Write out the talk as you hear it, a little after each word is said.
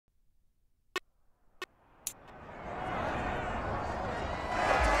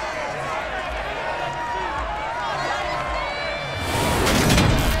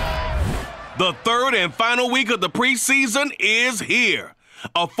third and final week of the preseason is here.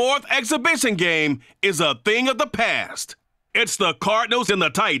 A fourth exhibition game is a thing of the past. It's the Cardinals and the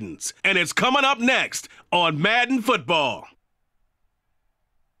Titans, and it's coming up next on Madden Football.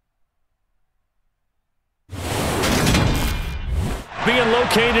 Being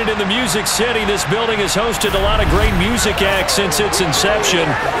located in the Music City, this building has hosted a lot of great music acts since its inception.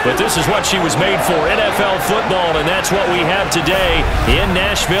 But this is what she was made for, NFL football, and that's what we have today in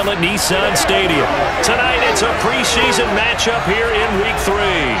Nashville at Nissan Stadium. Tonight, it's a preseason matchup here in Week 3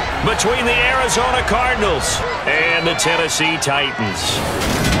 between the Arizona Cardinals and the Tennessee Titans.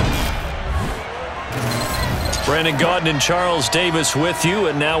 Brandon Gaudin and Charles Davis with you,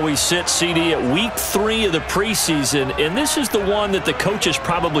 and now we sit, CD, at Week 3 of the preseason, and this is the one that the coaches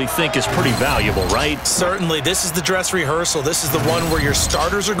probably think is pretty valuable, right? Certainly. This is the dress rehearsal. This is the one where your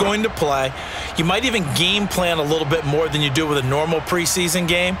starters are going to play. You might even game plan a little bit more than you do with a normal preseason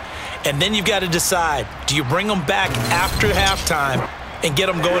game, and then you've got to decide, do you bring them back after halftime and get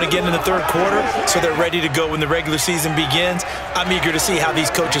them going again in the third quarter so they're ready to go when the regular season begins? I'm eager to see how these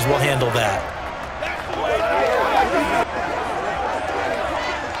coaches will handle that.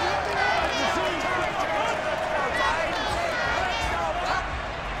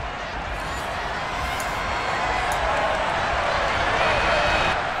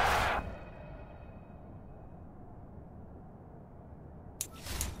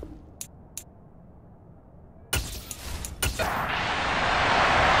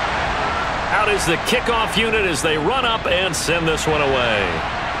 Out is the kickoff unit as they run up and send this one away.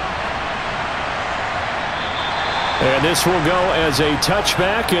 And this will go as a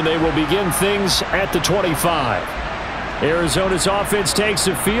touchback, and they will begin things at the 25. Arizona's offense takes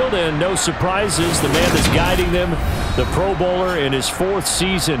the field, and no surprises. The man that's guiding them, the Pro Bowler in his 4th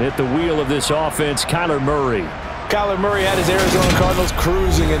season at the wheel of this offense, Kyler Murray. Kyler Murray had his Arizona Cardinals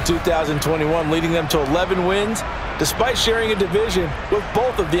cruising in 2021, leading them to 11 wins, despite sharing a division with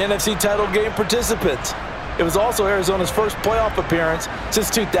both of the NFC title game participants. It was also Arizona's first playoff appearance since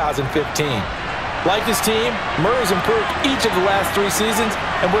 2015. Like his team, Murray's improved each of the last 3 seasons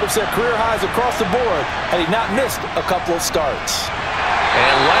and would have set career highs across the board had he not missed a couple of starts.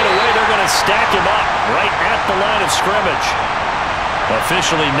 And right away, they're going to stack him up right at the line of scrimmage.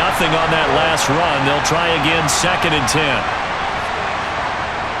 Officially nothing on that last run. They'll try again, 2nd and 10.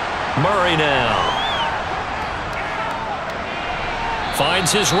 Murray now.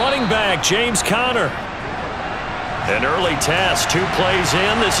 Finds his running back, James Conner. An early task, 2 plays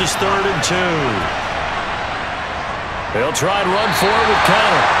in. This is 3rd and 2. They'll try and run forward with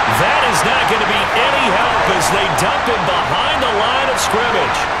Conner. That is not going to be any help as they dump him behind the line of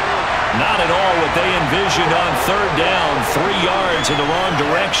scrimmage. Not at all what they envisioned on 3rd down, 3 yards in the wrong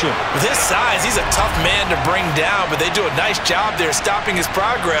direction. With his size, he's a tough man to bring down, but they do a nice job there stopping his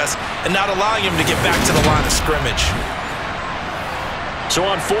progress and not allowing him to get back to the line of scrimmage. So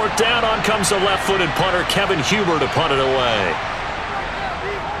on 4th down, on comes the left-footed punter, Kevin Huber, to punt it away.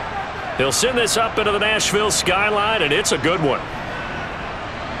 He'll send this up into the Nashville skyline, and it's a good one.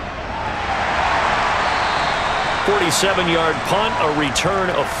 47-yard punt, a return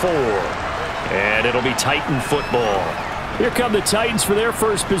of 4. And it'll be Titan football. Here come the Titans for their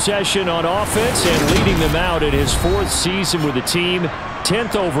first possession on offense, and leading them out in his 4th season with the team,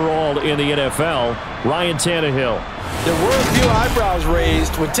 10th overall in the NFL, Ryan Tannehill. There were a few eyebrows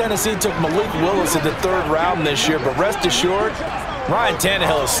raised when Tennessee took Malik Willis in the 3rd round this year, but rest assured, Ryan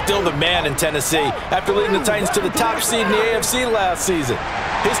Tannehill is still the man in Tennessee after leading the Titans to the top seed in the AFC last season.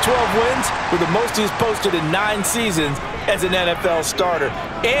 His 12 wins were the most he's posted in 9 seasons as an NFL starter,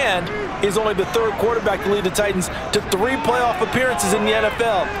 and he's only the 3rd quarterback to lead the Titans to 3 playoff appearances in the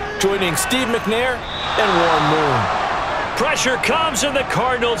NFL, joining Steve McNair and Warren Moon. Pressure comes, and the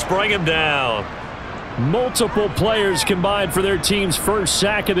Cardinals bring him down. Multiple players combined for their team's first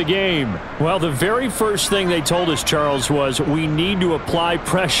sack of the game. Well, the very first thing they told us, Charles, was we need to apply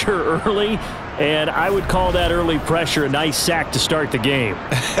pressure early, and I would call that early pressure a nice sack to start the game.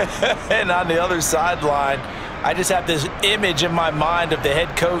 And on the other sideline, I just have this image in my mind of the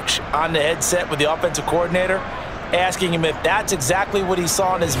head coach on the headset with the offensive coordinator asking him if that's exactly what he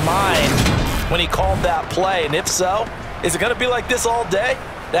saw in his mind when he called that play, and if so, is it going to be like this all day?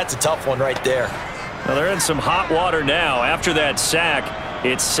 That's a tough one right there. Well, they're in some hot water now. After that sack,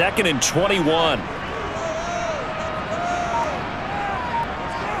 it's 2nd and 21.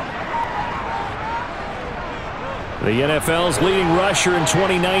 The NFL's leading rusher in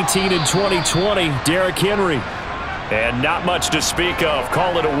 2019 and 2020, Derrick Henry. And not much to speak of.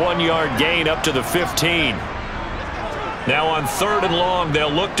 Call it a 1-yard gain up to the 15. Now on 3rd and long,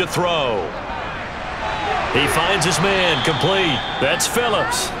 they'll look to throw. He finds his man, complete. That's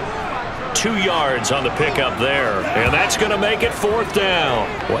Phillips. 2 yards on the pickup there. And that's going to make it 4th down.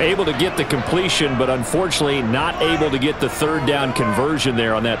 Well, able to get the completion, but unfortunately not able to get the 3rd down conversion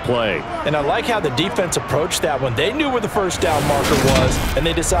there on that play. And I like how the defense approached that one. They knew where the 1st down marker was, and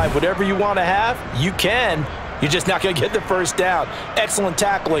they decide whatever you want to have, you can. You're just not going to get the 1st down. Excellent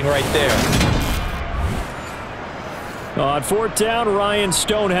tackling right there. On 4th down, Ryan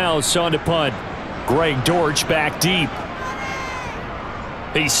Stonehouse on to punt. Greg Dortch back deep.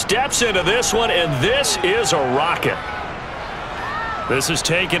 He steps into this one, and this is a rocket. This is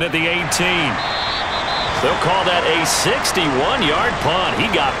taken at the 18. They'll call that a 61-yard punt. He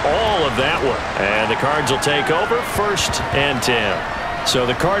got all of that one. And the Cards will take over 1st and 10. So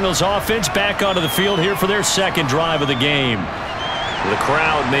the Cardinals offense back onto the field here for their 2nd drive of the game. The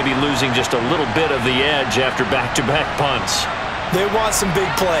crowd may be losing just a little bit of the edge after back-to-back punts. They want some big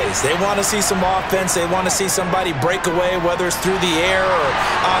plays. They want to see some offense. They want to see somebody break away, whether it's through the air or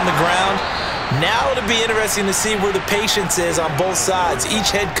on the ground. Now it'll be interesting to see where the patience is on both sides.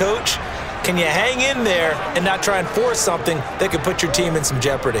 Each head coach, can you hang in there and not try and force something that could put your team in some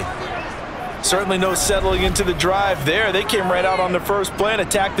jeopardy? Certainly no settling into the drive there. They came right out on the first play and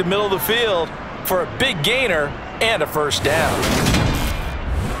attacked the middle of the field for a big gainer and a 1st down.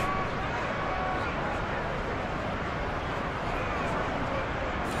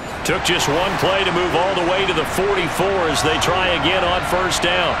 Took just one play to move all the way to the 44 as they try again on 1st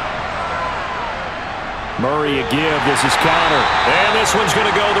down. Murray a give. This is Connor. And this one's going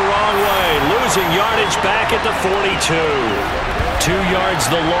to go the wrong way. Losing yardage back at the 42. 2 yards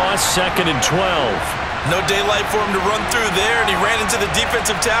the loss, 2nd and 12. No daylight for him to run through there, and he ran into the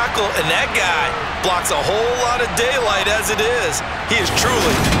defensive tackle, and that guy blocks a whole lot of daylight as it is. He is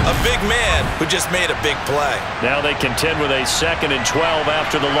truly a big man who just made a big play. Now they contend with a 2nd and 12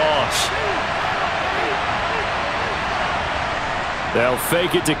 after the loss. They'll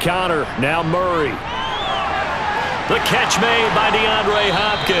fake it to Connor. Now Murray. The catch made by DeAndre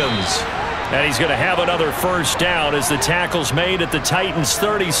Hopkins. And he's going to have another 1st down as the tackle's made at the Titans'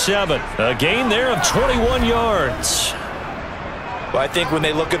 37. A gain there of 21 yards. Well, I think when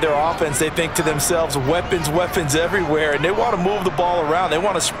they look at their offense, they think to themselves, weapons, weapons everywhere, and they want to move the ball around. They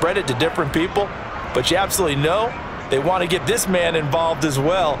want to spread it to different people, but you absolutely know they want to get this man involved as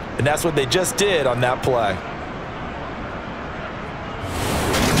well, and that's what they just did on that play.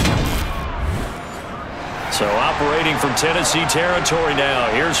 So operating from Tennessee territory now.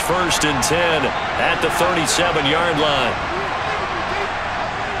 Here's 1st and 10 at the 37-yard line.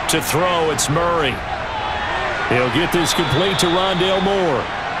 To throw, it's Murray. He'll get this complete to Rondale Moore.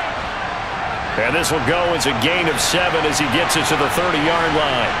 And this will go as a gain of 7 as he gets it to the 30-yard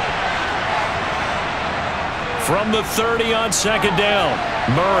line. From the 30 on 2nd down,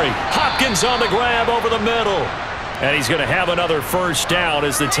 Murray. Hopkins on the grab over the middle. And he's going to have another 1st down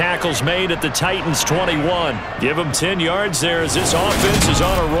as the tackle's made at the Titans' 21. Give him 10 yards there as this offense is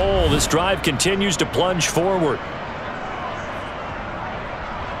on a roll. This drive continues to plunge forward.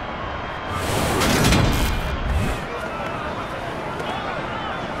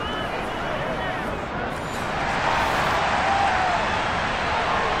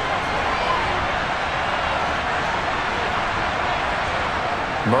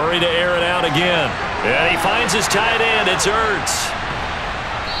 Murray to air it out again. And he finds his tight end. It's Ertz.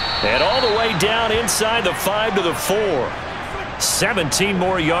 And all the way down inside the 5 to the 4. 17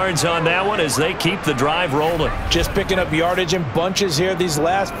 more yards on that one as they keep the drive rolling. Just picking up yardage in bunches here these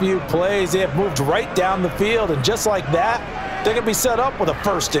last few plays. They have moved right down the field, and just like that, they're going to be set up with a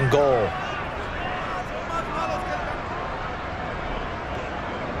 1st and goal.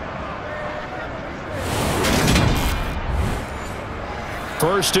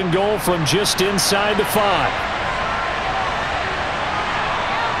 First and goal from just inside the 5.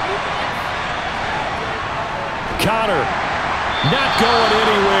 Connor not going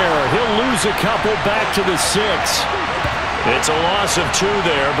anywhere. He'll lose a couple back to the 6. It's a loss of 2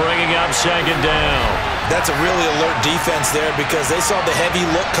 there, bringing up 2nd down. That's a really alert defense there because they saw the heavy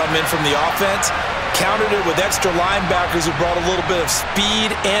look come in from the offense, countered it with extra linebackers who brought a little bit of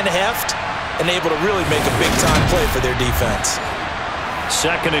speed and heft, and able to really make a big-time play for their defense.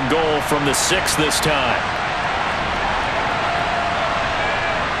 2nd and goal from the 6 this time.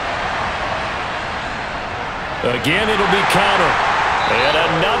 Again, it'll be Connor. And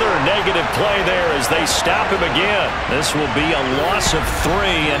another negative play there as they stop him again. This will be a loss of 3,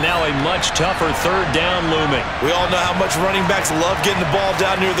 and now a much tougher 3rd down looming. We all know how much running backs love getting the ball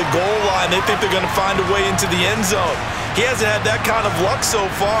down near the goal line. They think they're going to find a way into the end zone. He hasn't had that kind of luck so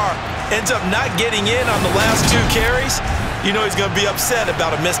far. Ends up not getting in on the last 2 carries. You know he's going to be upset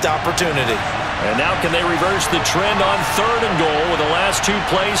about a missed opportunity. And now can they reverse the trend on 3rd and goal with the last 2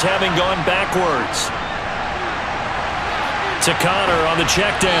 plays having gone backwards? To Connor on the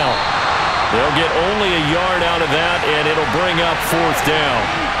check down. They'll get only a yard out of that, and it'll bring up 4th down.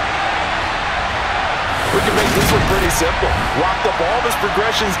 We can make this one pretty simple. Locked up all of his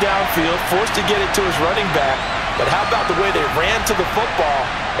progressions downfield, forced to get it to his running back. But how about the way they ran to the football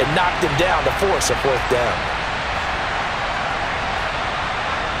and knocked him down to force a 4th down?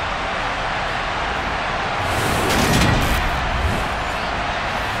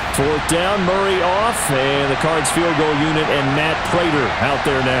 Fourth down, Murray off, and the Cards field goal unit and Matt Prater out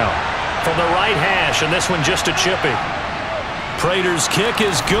there now. From the right hash, and this one just a chippy. Prater's kick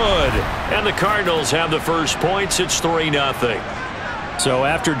is good, and the Cardinals have the first points. It's 3-0. So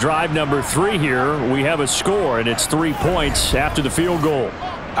after drive number 3 here, we have a score, and it's 3 points after the field goal.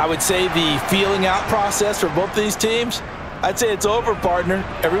 I would say the feeling out process for both these teams, I'd say it's over, partner.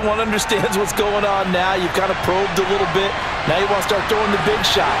 Everyone understands what's going on now. You've kind of probed a little bit. Now you want to start throwing the big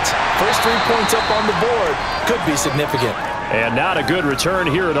shots. First 3 points up on the board could be significant. And not a good return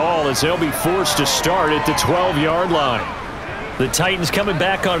here at all, as they'll be forced to start at the 12-yard line. The Titans coming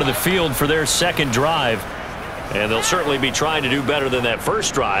back onto the field for their second drive. And they'll certainly be trying to do better than that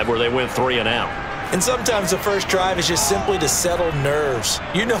first drive where they went 3 and out. And sometimes the first drive is just simply to settle nerves.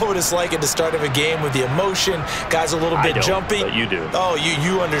 You know what it's like at the start of a game with the emotion. Guys a little bit jumpy. But you do. Oh,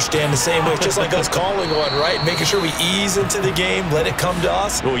 you understand the same way. It's just like us calling one, right? Making sure we ease into the game, let it come to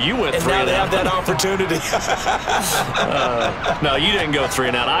us. Well, you went 3 and out. And now they have that opportunity. No, you didn't go 3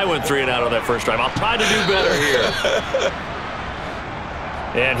 and out. I went 3 and out on that first drive. I'll try to do better here.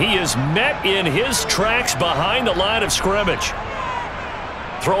 And he is met in his tracks behind the line of scrimmage.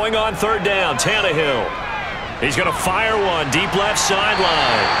 Throwing on 3rd down, Tannehill. He's going to fire one, deep left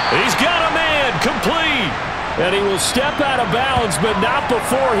sideline. He's got a man, complete. And he will step out of bounds, but not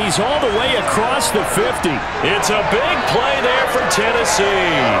before he's all the way across the 50. It's a big play there for Tennessee.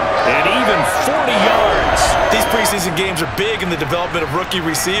 And even 40 yards. These preseason games are big in the development of rookie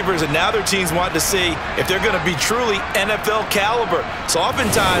receivers, and now their teams want to see if they're going to be truly NFL caliber. So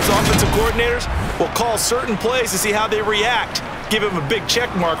oftentimes, offensive coordinators will call certain plays to see how they react. Give him a big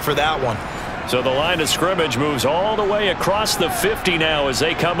check mark for that one. So the line of scrimmage moves all the way across the 50 now as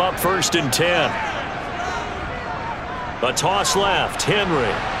they come up 1st and 10. A toss left,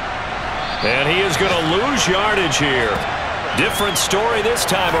 Henry. And he is going to lose yardage here. Different story this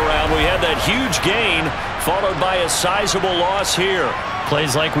time around. We had that huge gain followed by a sizable loss here.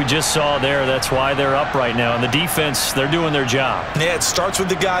 Plays like we just saw there, that's why they're up right now. And the defense, they're doing their job. Yeah, it starts with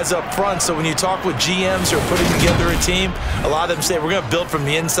the guys up front. So when you talk with GMs who are putting together a team, a lot of them say we're going to build from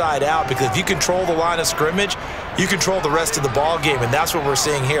the inside out, because if you control the line of scrimmage, you control the rest of the ball game, and that's what we're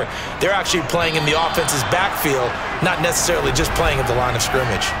seeing here. They're actually playing in the offense's backfield, not necessarily just playing at the line of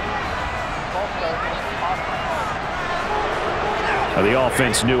scrimmage. Now, the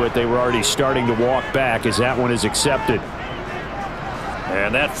offense knew it. They were already starting to walk back as that one is accepted.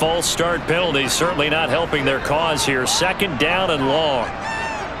 And that false start penalty is certainly not helping their cause here. 2nd down and long.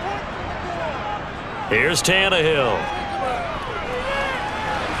 Here's Tannehill.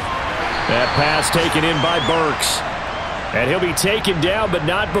 That pass taken in by Burks. And he'll be taken down, but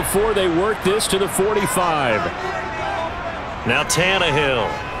not before they work this to the 45. Now Tannehill.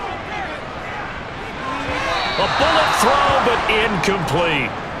 A bullet throw, but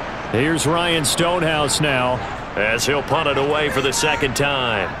incomplete. Here's Ryan Stonehouse now, as he'll punt it away for the 2nd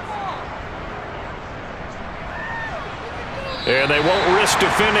time. And they won't risk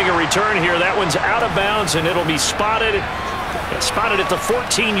defending a return here. That one's out of bounds, and it'll be spotted at the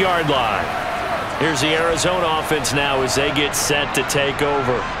 14-yard line. Here's the Arizona offense now as they get set to take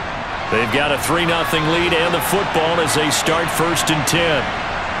over. They've got a 3-0 lead and the football as they start 1st and 10.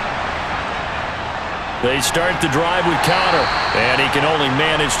 They start the drive with Connor, and he can only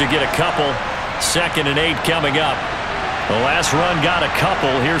manage to get a couple. 2nd and 8 coming up. The last run got a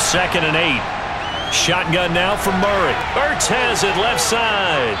couple. Here's 2nd and 8. Shotgun now for Murray. Ertz has it left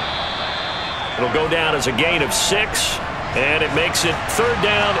side. It'll go down as a gain of 6, and it makes it 3rd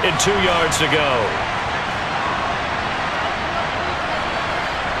down and 2 yards to go.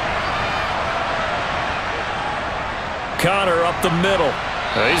 Connor up the middle.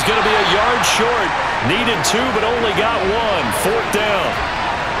 He's going to be a yard short. Needed 2, but only got 1. 4th down.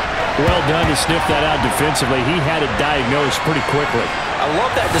 Well done to sniff that out defensively. He had it diagnosed pretty quickly. I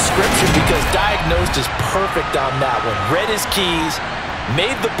love that description because diagnosed is perfect on that one. Read his keys,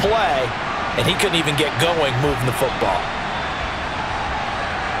 made the play, and he couldn't even get going moving the football.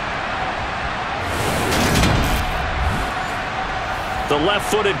 The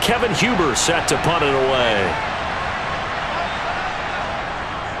left-footed Kevin Huber set to punt it away.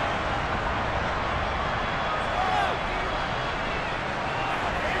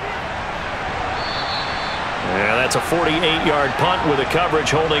 That's a 48-yard punt with a coverage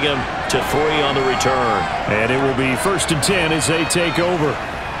holding him to 3 on the return. And it will be 1st and 10 as they take over.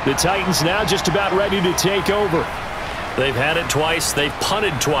 The Titans now just about ready to take over. They've had it twice. They've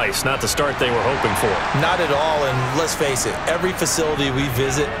punted twice. Not the start they were hoping for. Not at all, and let's face it, every facility we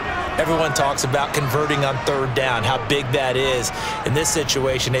visit, everyone talks about converting on 3rd down, how big that is. In this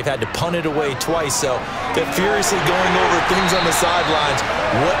situation, they've had to punt it away twice, so they're furiously going over things on the sidelines.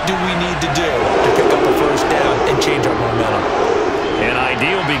 What do we need to do to pick up a 1st down and change our momentum? An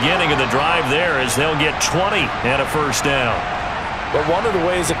ideal beginning of the drive there is they'll get 20 and a 1st down. But one of the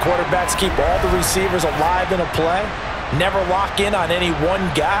ways that quarterbacks keep all the receivers alive in a play, never lock in on any one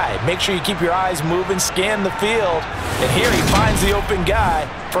guy. Make sure you keep your eyes moving, scan the field. And here he finds the open guy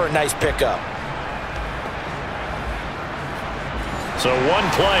for a nice pickup. So one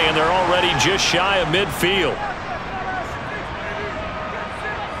play, and they're already just shy of midfield.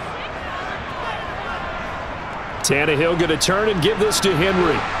 Tannehill going to turn and give this to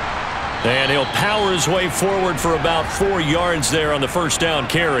Henry. And he'll power his way forward for about 4 yards there on the 1st down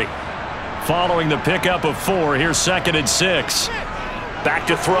carry. Following the pickup of 4, here's 2nd and 6. Back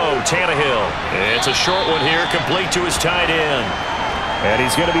to throw, Tannehill. It's a short one here, complete to his tight end. And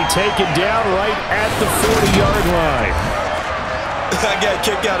he's going to be taken down right at the 40-yard line. I got a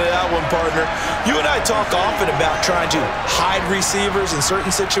kick out of that one, partner. You and I talk often about trying to hide receivers in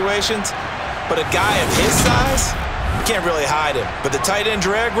certain situations, but a guy of his size, you can't really hide him. But the tight end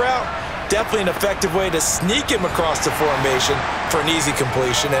drag route, definitely an effective way to sneak him across the formation for an easy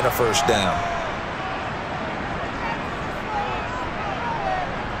completion and a 1st down.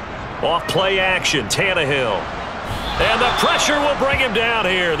 Off play action, Tannehill. And the pressure will bring him down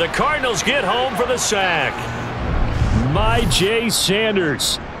here. The Cardinals get home for the sack. J.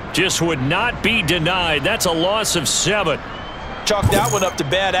 Sanders just would not be denied. That's a loss of 7. Chalk that one up to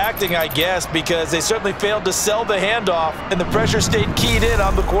bad acting, I guess, because they certainly failed to sell the handoff, and the pressure stayed keyed in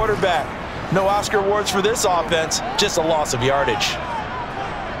on the quarterback. No Oscar awards for this offense, just a loss of yardage.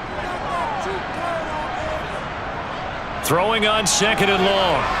 Throwing on 2nd and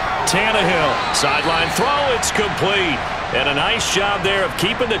long. Tannehill, sideline throw, it's complete. And a nice job there of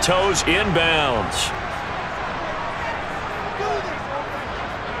keeping the toes inbounds.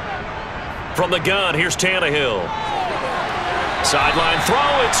 From the gun, here's Tannehill. Sideline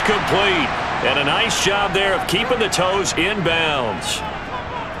throw, it's complete. And a nice job there of keeping the toes inbounds.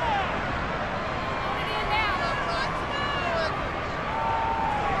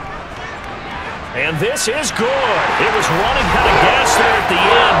 And this is good. It was running out of gas there at the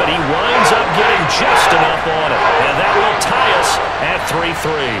end, but he winds up getting just enough on it. And that will tie us at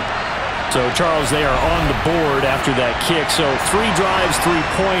 3-3. So, Charles, they are on the board after that kick. So 3 drives, 3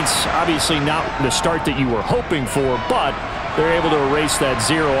 points. Obviously not the start that you were hoping for, but they're able to erase that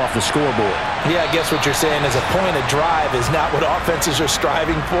 0 off the scoreboard. Yeah, I guess what you're saying is a point of drive is not what offenses are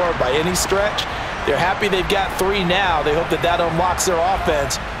striving for by any stretch. They're happy they've got 3 now. They hope that that unlocks their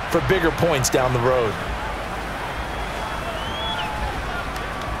offense for bigger points down the road.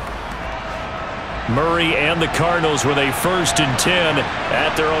 Murray and the Cardinals with a 1st and 10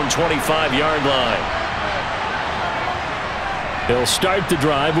 at their own 25-yard line. They'll start the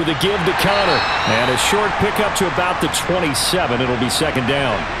drive with a give to Connor. And a short pickup to about the 27. It'll be 2nd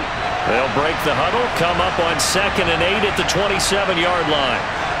down. They'll break the huddle, come up on 2nd and 8 at the 27-yard line.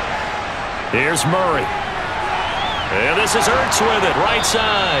 Here's Murray. And this is Ertz with it, right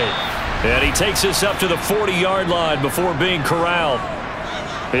side. And he takes this up to the 40-yard line before being corralled.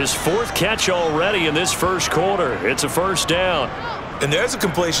 His 4th catch already in this 1st quarter. It's a 1st down. And there's a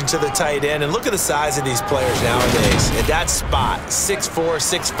completion to the tight end. And look at the size of these players nowadays. At that spot, 6'4",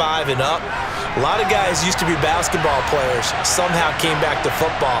 6'5", and up. A lot of guys used to be basketball players, somehow came back to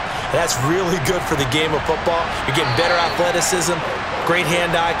football. And that's really good for the game of football. You're getting better athleticism, great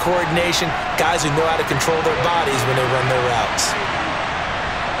hand-eye coordination, guys who know how to control their bodies when they run their routes.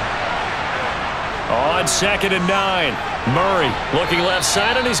 On 2nd and 9. Murray looking left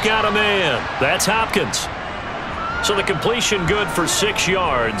side, and he's got a man. That's Hopkins. So the completion good for 6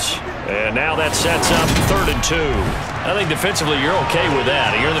 yards. And now that sets up 3rd and 2. I think defensively you're okay with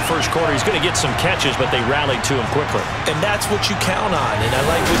that. Here in the 1st quarter, he's going to get some catches, but they rallied to him quickly. And that's what you count on, and I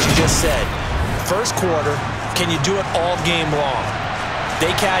like what you just said. 1st quarter, can you do it all game long?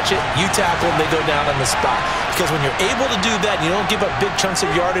 They catch it, you tackle them, they go down on the spot. Because when you're able to do that, you don't give up big chunks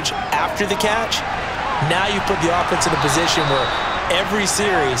of yardage after the catch, now you put the offense in a position where every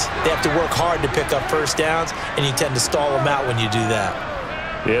series they have to work hard to pick up 1st downs, and you tend to stall them out when you do that.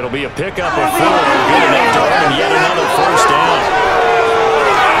 It'll be a pickup of 4. Good enough to earn yet another 1st down.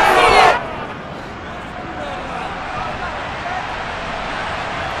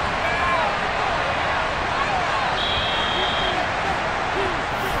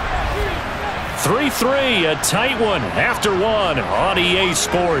 3-3, a tight one after one on EA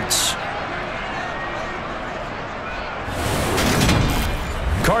Sports.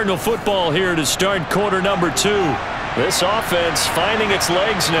 Cardinal football here to start quarter number 2. This offense finding its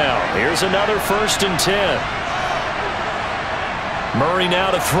legs now. Here's another 1st and 10. Murray now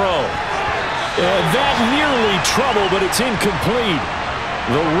to throw. And that nearly trouble, but it's incomplete.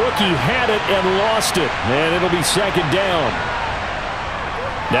 The rookie had it and lost it, and it'll be 2nd down.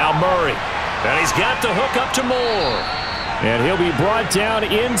 Now Murray, and he's got the hook up to Moore. And he'll be brought down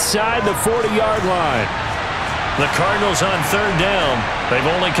inside the 40-yard line. The Cardinals on 3rd down. They've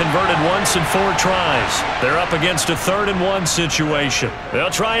only converted once in 4 tries. They're up against a 3rd and 1 situation. They'll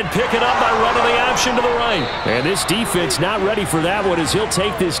try and pick it up by running the option to the right. And this defense not ready for that one as he'll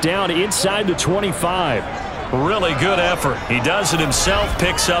take this down inside the 25. Really good effort. He does it himself,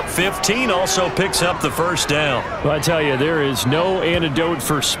 picks up 15, also picks up the 1st down. Well, I tell you, there is no antidote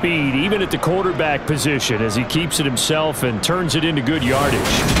for speed, even at the quarterback position, as he keeps it himself and turns it into good yardage.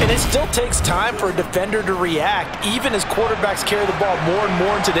 And it still takes time for a defender to react, even as quarterbacks carry the ball more and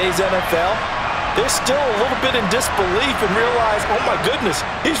more in today's NFL. They're still a little bit in disbelief and realize, oh my goodness,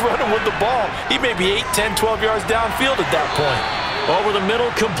 he's running with the ball. He may be 8, 10, 12 yards downfield at that point. Over the middle,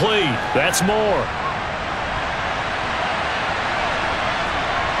 complete. That's Moore.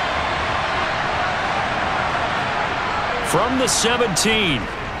 From the 17,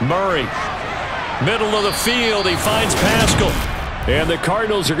 Murray. Middle of the field, he finds Pascal. And the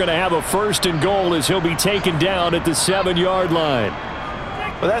Cardinals are going to have a 1st and goal as he'll be taken down at the 7-yard line.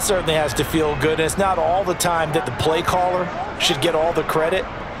 Well, that certainly has to feel good. And it's not all the time that the play caller should get all the credit.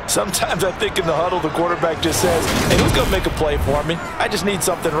 Sometimes I think in the huddle, the quarterback just says, hey, who's going to make a play for me? I just need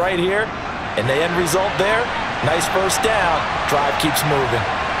something right here. And the end result there, nice 1st down. Drive keeps moving.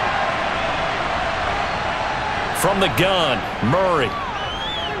 From the gun, Murray.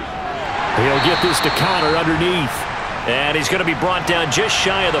 He'll get this to Connor underneath. And he's going to be brought down just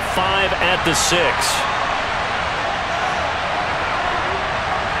shy of the 5 at the 6.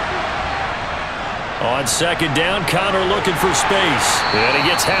 On 2nd down, Connor looking for space. And he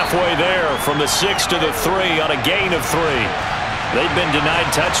gets halfway there from the 6 to the 3 on a gain of 3. They've been denied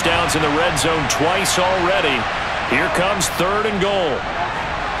touchdowns in the red zone twice already. Here comes 3rd and goal.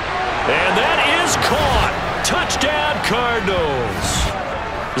 And that is caught. Touchdown, Cardinals.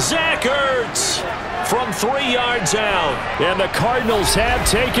 Zach Ertz from 3 yards out. And the Cardinals have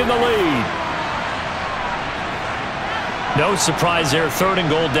taken the lead. No surprise there. 3rd and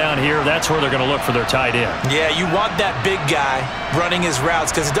goal down here. That's where they're going to look for their tight end. Yeah, you want that big guy running his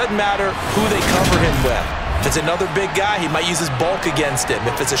routes because it doesn't matter who they cover him with. If it's another big guy, he might use his bulk against him.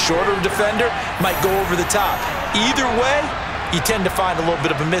 If it's a shorter defender, might go over the top. Either way, you tend to find a little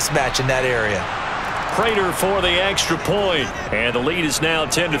bit of a mismatch in that area. Prater for the extra point, and the lead is now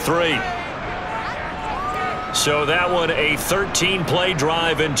 10-3. So that one a 13-play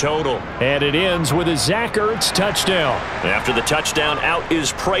drive in total. And it ends with a Zach Ertz touchdown. After the touchdown, out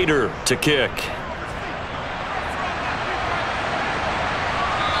is Prater to kick.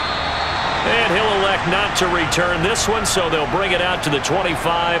 And he'll elect not to return this one, so they'll bring it out to the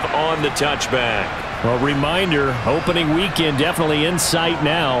 25 on the touchback. Well, reminder, opening weekend definitely in sight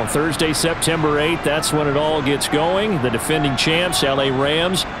now. Thursday, September 8th, that's when it all gets going. The defending champs, LA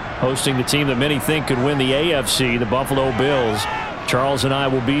Rams, hosting the team that many think could win the AFC, the Buffalo Bills. Charles and I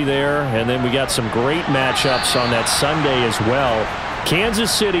will be there, and then we got some great matchups on that Sunday as well.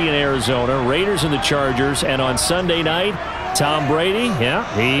 Kansas City and Arizona, Raiders and the Chargers, and on Sunday night, Tom Brady, yeah,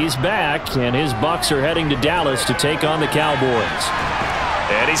 he's back, and his Bucs are heading to Dallas to take on the Cowboys.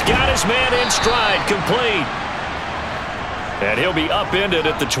 And he's got his man in stride, complete. And he'll be upended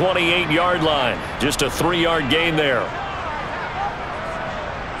at the 28-yard line. Just a 3-yard gain there.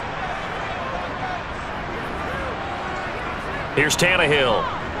 Here's Tannehill.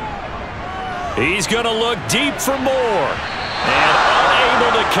 He's going to look deep for more. And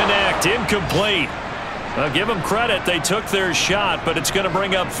unable to connect, incomplete. I'll give them credit. They took their shot, but it's going to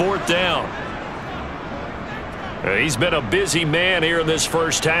bring up 4th down. He's been a busy man here in this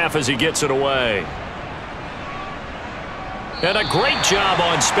first half as he gets it away. And a great job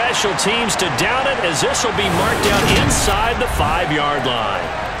on special teams to down it, as this will be marked down inside the 5-yard line.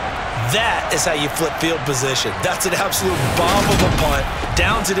 That is how you flip field position. That's an absolute bomb of a punt.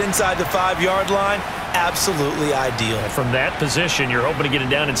 Downs it inside the 5-yard line. Absolutely ideal. From that position, you're hoping to get it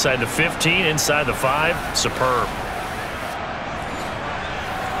down inside the 15, inside the 5. Superb.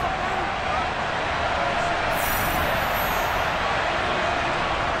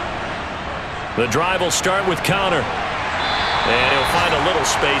 The drive will start with Connor. And he'll find a little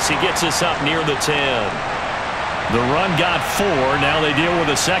space. He gets us up near the 10. The run got 4. Now they deal with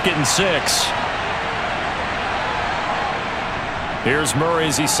a 2nd and 6. Here's Murray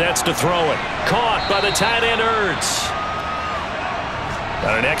as he sets to throw it. Caught by the tight end, Ertz.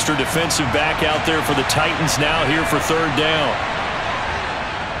 Got an extra defensive back out there for the Titans now here for third down.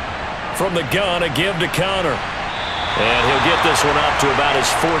 From the gun, a give to Connor. And he'll get this one up to about his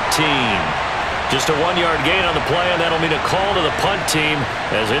 14. Just a 1-yard gain on the play, and that'll mean a call to the punt team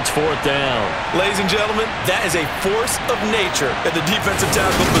as it's fourth down. Ladies and gentlemen, that is a force of nature at the defensive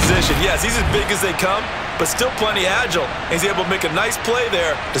tackle position. Yes, he's as big as they come, but still plenty agile. He's able to make a nice play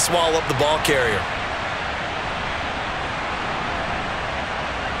there to swallow up the ball carrier.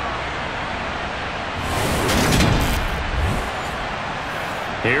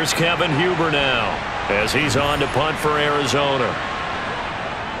 Here's Kevin Huber now as he's on to punt for Arizona.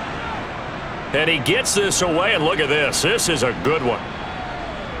 And he gets this away, and look at this. This is a good one.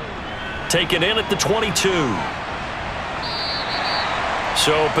 Taken in at the 22.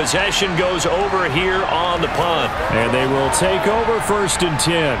 So possession goes over here on the punt. And they will take over 1st and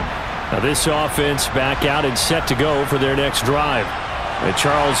 10. Now this offense back out and set to go for their next drive. And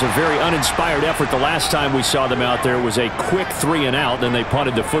Charles, a very uninspired effort the last time we saw them out there. It was a quick 3-and-out, then they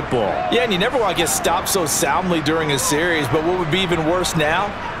punted the football. Yeah, and you never want to get stopped so soundly during a series, but what would be even worse now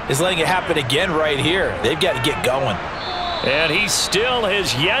is letting it happen again right here. They've got to get going. And he still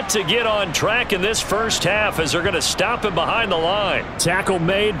has yet to get on track in this first half as they're going to stop him behind the line. Tackle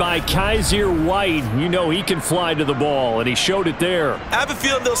made by Kaiser White. You know he can fly to the ball, and he showed it there. I have a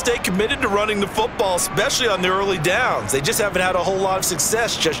feeling they'll stay committed to running the football, especially on the early downs. They just haven't had a whole lot of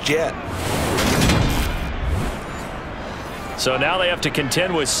success just yet. So now they have to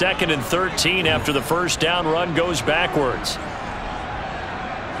contend with 2nd and 13 after the first down run goes backwards.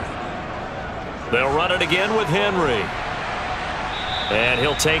 They'll run it again with Henry. And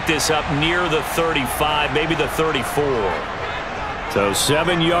he'll take this up near the 35, maybe the 34. So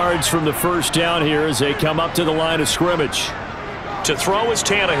 7 yards from the first down here as they come up to the line of scrimmage. To throw is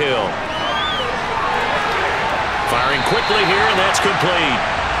Tannehill. Firing quickly here, and that's complete.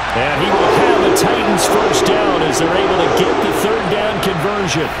 And he will have the Titans first down as they're able to get the third down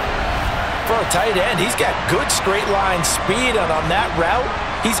conversion. For a tight end, he's got good straight line speed, and on that route,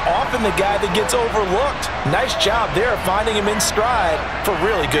 he's often the guy that gets overlooked. Nice job there finding him in stride for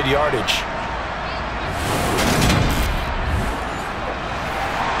really good yardage.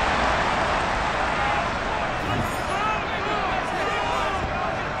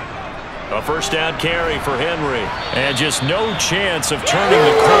 A first down carry for Henry. And just no chance of turning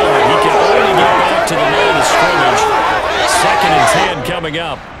the corner. He can only get back to the line of scrimmage. 2nd and 10 coming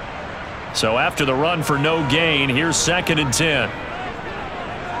up. So after the run for no gain, here's 2nd and 10.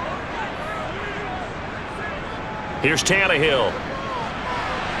 Here's Tannehill.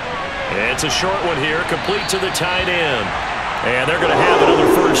 It's a short one here, complete to the tight end. And they're going to have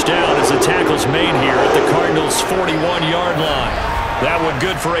another first down as the tackle's made here at the Cardinals' 41-yard line. That one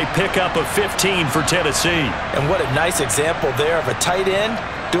good for a pickup of 15 for Tennessee. And what a nice example there of a tight end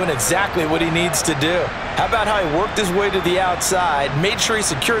doing exactly what he needs to do. How about how he worked his way to the outside, made sure he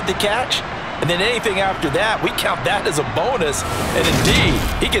secured the catch, and then anything after that, we count that as a bonus. And indeed,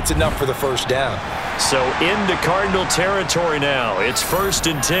 he gets enough for the first down. So into Cardinal territory now. It's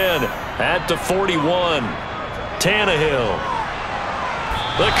 1st and 10 at the 41. Tannehill.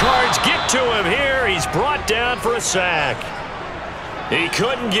 The Cards get to him here. He's brought down for a sack. He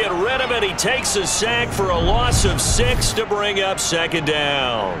couldn't get rid of it. He takes a sack for a loss of 6 to bring up 2nd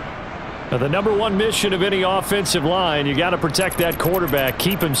down. Now, the number one mission of any offensive line, you got to protect that quarterback,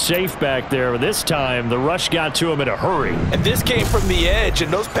 keep him safe back there. This time, the rush got to him in a hurry. And this came from the edge,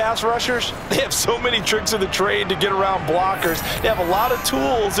 and those pass rushers, they have so many tricks of the trade to get around blockers. They have a lot of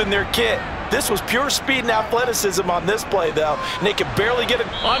tools in their kit. This was pure speed and athleticism on this play, though, and they could barely get it.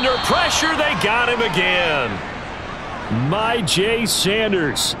 Under pressure, they got him again. My Jay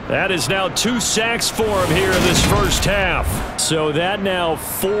Sanders. That is now 2 sacks for him here in this first half. So that now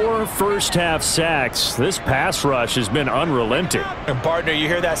 4 first-half sacks. This pass rush has been unrelenting. And, partner, you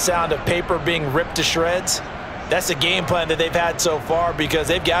hear that sound of paper being ripped to shreds? That's a game plan that they've had so far because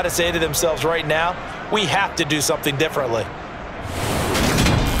they've got to say to themselves right now, we have to do something differently.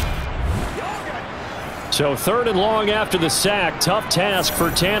 So 3rd and long after the sack. Tough task for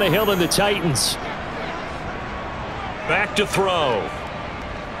Tannehill and the Titans. Back to throw.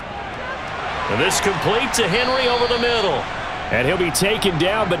 And this complete to Henry over the middle. And he'll be taken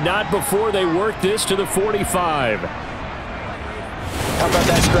down, but not before they work this to the 45. How about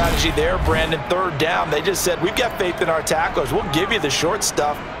that strategy there, Brandon? 3rd down. They just said, we've got faith in our tacklers. We'll give you the short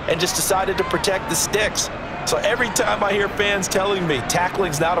stuff, and just decided to protect the sticks. So every time I hear fans telling me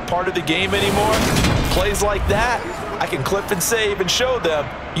tackling's not a part of the game anymore, plays like that, I can clip and save and show them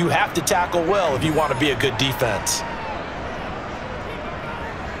you have to tackle well if you want to be a good defense.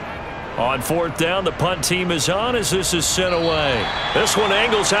 On fourth down, the punt team is on as this is sent away. This one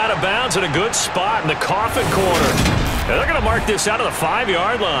angles out of bounds at a good spot in the coffin corner. And they're going to mark this out of the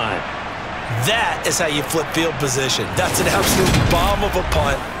 5-yard line. That is how you flip field position. That's an absolute bomb of a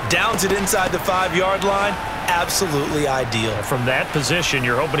punt. Downs it inside the 5-yard line. Absolutely ideal. From that position,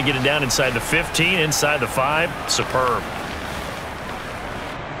 you're hoping to get it down inside the 15, inside the 5. Superb.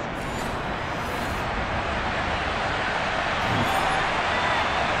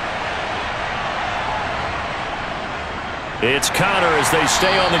 It's Connor as they stay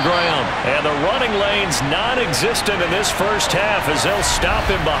on the ground. And the running lane's non-existent in this first half as they'll stop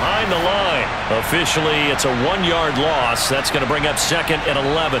him behind the line. Officially, it's a 1-yard loss. That's going to bring up 2nd and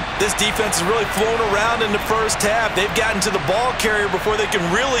 11. This defense has really flown around in the first half. They've gotten to the ball carrier before they can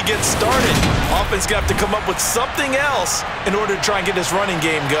really get started. Offense going to have to come up with something else in order to try and get this running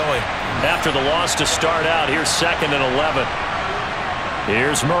game going. After the loss to start out, here's 2nd and 11.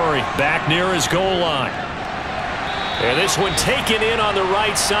 Here's Murray back near his goal line. And this one taken in on the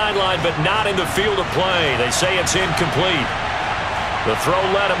right sideline, but not in the field of play. They say it's incomplete. The throw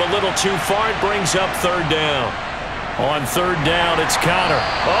led him a little too far. It brings up 3rd down. On 3rd down, it's Connor.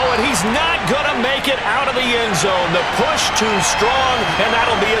 Oh, and he's not going to make it out of the end zone. The push too strong, and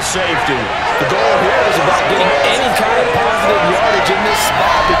that'll be a safety. The goal here is about getting any kind of positive yardage in this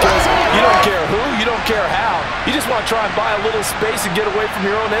spot because you don't care who, you don't care how. You just want to try and buy a little space and get away from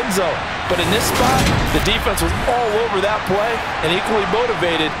your own end zone. But in this spot, the defense was all over that play and equally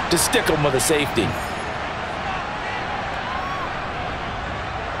motivated to stick them with a safety.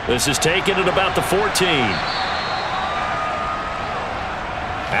 This is taken at about the 14.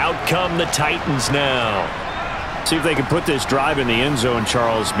 Out come the Titans now. See if they can put this drive in the end zone,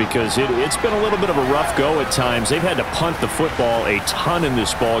 Charles, because it's been a little bit of a rough go at times. They've had to punt the football a ton in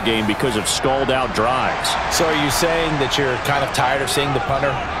this ball game because of stalled-out drives. So are you saying that you're kind of tired of seeing the punter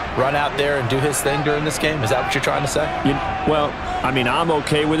run out there and do his thing during this game? Is that what you're trying to say? Well, I mean, I'm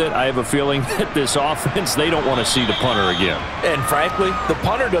okay with it. I have a feeling that this offense, they don't want to see the punter again. And frankly, the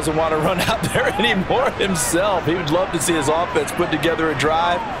punter doesn't want to run out there anymore himself. He would love to see his offense put together a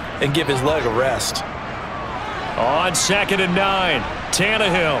drive and give his leg a rest. On 2nd and 9,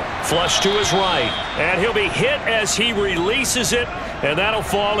 Tannehill flush to his right, and he'll be hit as he releases it, and that'll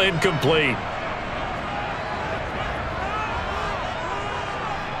fall incomplete.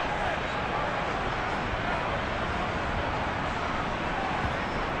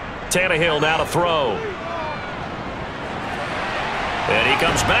 Tannehill now to throw. And he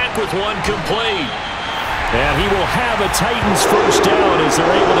comes back with one complete. And he will have a Titans first down as they're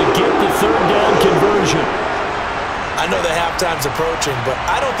able to get the 3rd down conversion. I know the halftime's approaching, but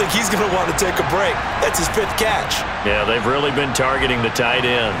I don't think he's going to want to take a break. That's his 5th catch. Yeah, they've really been targeting the tight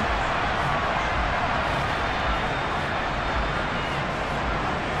end.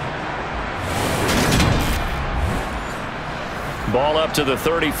 Ball up to the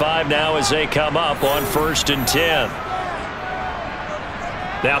 35 now as they come up on 1st and 10.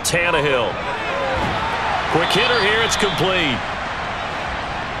 Now Tannehill. Quick hitter here, it's complete.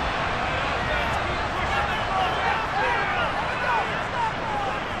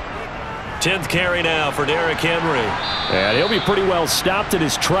 Tenth carry now for Derrick Henry. And he'll be pretty well stopped in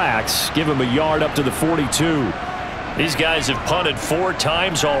his tracks. Give him a yard up to the 42. These guys have punted 4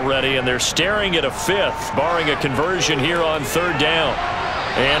 times already, and they're staring at a 5th, barring a conversion here on 3rd down.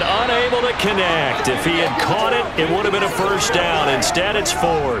 And unable to connect. If he had caught it, it would have been a first down. Instead, it's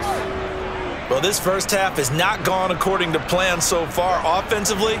 4th. Well, this first half has not gone according to plan so far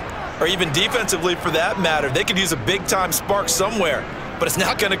offensively, or even defensively for that matter. They could use a big-time spark somewhere, but it's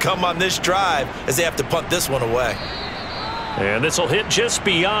not going to come on this drive as they have to punt this one away. And this will hit just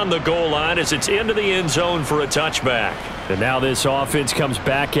beyond the goal line as it's into the end zone for a touchback. And now this offense comes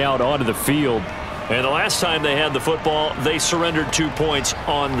back out onto the field. And the last time they had the football, they surrendered 2 points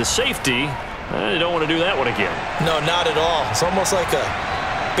on the safety. They don't want to do that one again. No, not at all. It's almost like a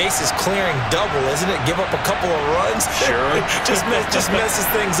bases clearing double, isn't it? Give up a couple of runs. Sure. just messes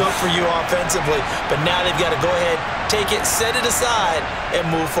things up for you offensively. But now they've got to go ahead, take it, set it aside, and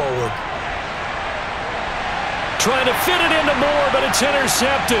move forward. Trying to fit it into Moore, but it's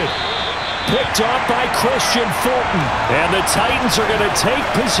intercepted. Picked off by Christian Fulton. And the Titans are going to take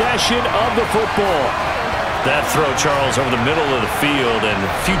possession of the football. That throw, Charles, over the middle of the field, and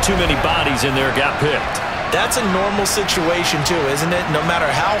a few too many bodies in there got picked. That's a normal situation, too, isn't it? No matter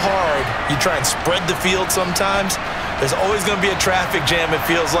how hard you try and spread the field sometimes, there's always going to be a traffic jam, it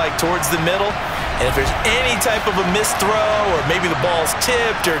feels like, towards the middle. And if there's any type of a missed throw, or maybe the ball's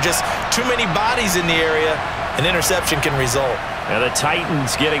tipped, or just too many bodies in the area, an interception can result. And the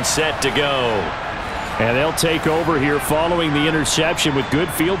Titans getting set to go. And they'll take over here following the interception with good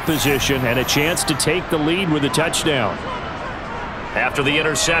field position and a chance to take the lead with a touchdown. After the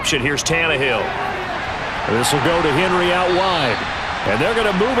interception, here's Tannehill. This will go to Henry out wide. And they're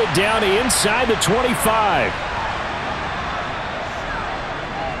going to move it down to inside the 25.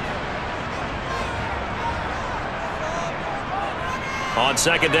 On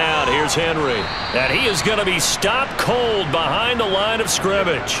second down, here's Henry. And he is going to be stopped cold behind the line of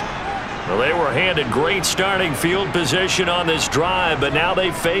scrimmage. Well, they were handed great starting field position on this drive, but now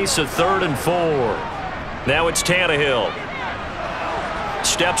they face a 3rd and 4. Now it's Tannehill.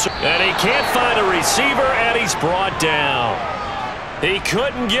 Steps, and he can't find a receiver, and he's brought down. He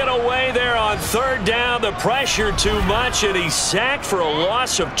couldn't get away there on 3rd down. The pressure too much, and he's sacked for a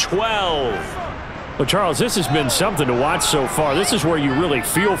loss of 12. Well, Charles, this has been something to watch so far. This is where you really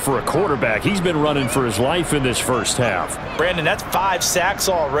feel for a quarterback. He's been running for his life in this first half. Brandon, that's 5 sacks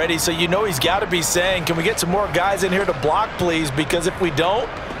already, so you know he's got to be saying, can we get some more guys in here to block, please? Because if we don't,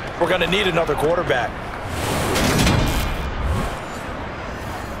 we're going to need another quarterback.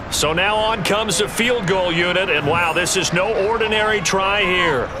 So now on comes the field goal unit, and wow, this is no ordinary try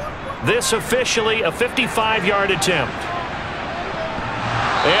here. This officially a 55-yard attempt.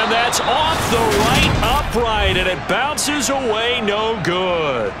 And that's off the right upright, and it bounces away, no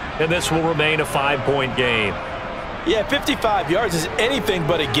good. And this will remain a 5-point game. Yeah, 55 yards is anything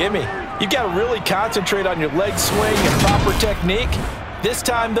but a gimme. You've got to really concentrate on your leg swing and proper technique. This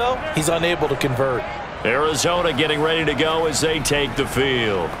time, though, he's unable to convert. Arizona getting ready to go as they take the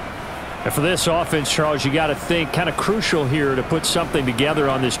field. And for this offense, Charles, you got to think kind of crucial here to put something together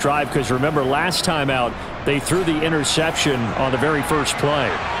on this drive, because remember last time out they threw the interception on the very first play.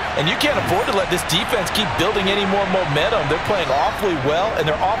 And you can't afford to let this defense keep building any more momentum. They're playing awfully well, and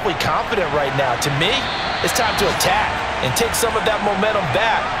they're awfully confident right now. To me, it's time to attack and take some of that momentum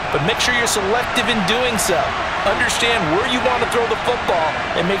back, but make sure you're selective in doing so. Understand where you want to throw the football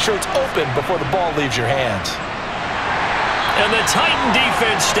and make sure it's open before the ball leaves your hands. And the Titan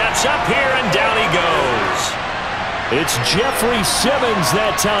defense steps up here, and down he goes. It's Jeffrey Simmons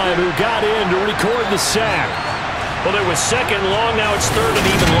that time who got in to record the sack. Well, it was 2nd long, now it's 3rd and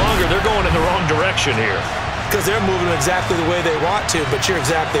even longer. They're going in the wrong direction here. Because they're moving exactly the way they want to, but you're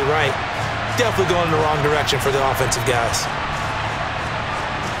exactly right. Definitely going in the wrong direction for the offensive guys.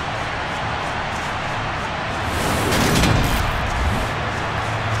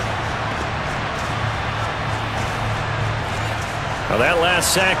 Now that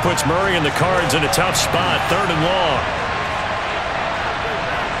last sack puts Murray and the Cards in a tough spot, 3rd and long.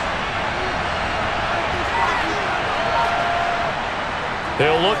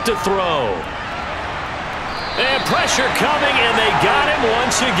 They'll look to throw. And pressure coming, and they got him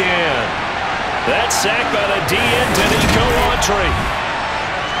once again. That sack by the DN, Denico Autry.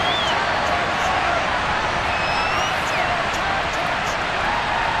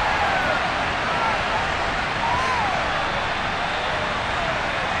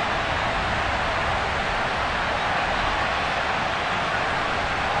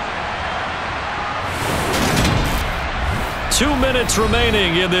 2 minutes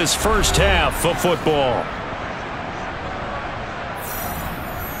remaining in this first half of football.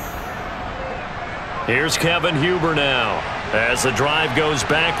 Here's Kevin Huber now as the drive goes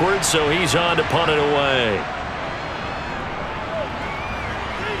backwards, so he's on to punt it away.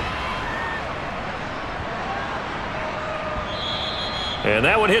 And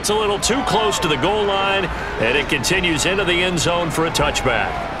that one hits a little too close to the goal line, and it continues into the end zone for a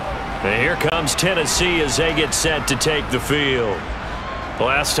touchback. And here comes Tennessee as they get set to take the field.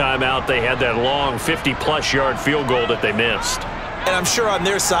 Last time out, they had that long 50-plus yard field goal that they missed. And I'm sure on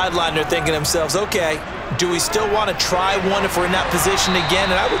their sideline they're thinking to themselves, okay, do we still want to try one if we're in that position again?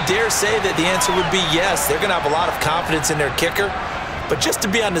 And I would dare say that the answer would be yes. They're going to have a lot of confidence in their kicker. But just to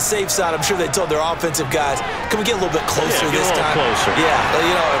be on the safe side, I'm sure they told their offensive guys, can we get a little bit closer this time? Closer. Yeah,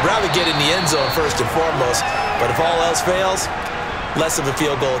 you know, I'd rather get in the end zone first and foremost. But if all else fails, less of a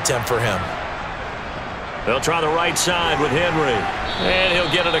field goal attempt for him. They'll try the right side with Henry. And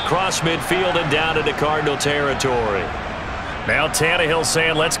he'll get it across midfield and down into Cardinal territory. Now Tannehill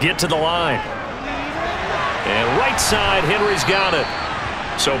saying, let's get to the line. And right side, Henry's got it.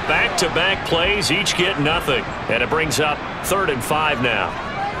 So back-to-back plays, each get nothing. And it brings up 3rd and 5 now.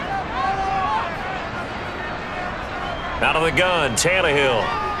 Out of the gun, Tannehill.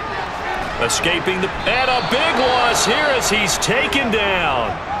 Escaping the... And a big loss here as he's taken down.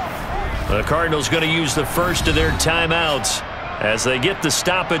 The Cardinals going to use the first of their timeouts as they get the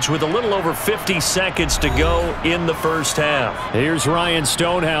stoppage with a little over 50 seconds to go in the first half. Here's Ryan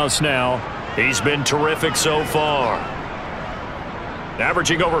Stonehouse now. He's been terrific so far.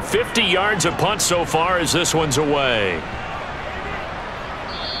 Averaging over 50 yards a punt so far as this one's away.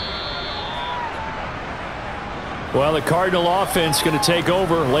 Well, the Cardinal offense going to take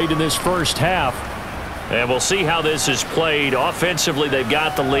over late in this first half. And we'll see how this is played. Offensively, they've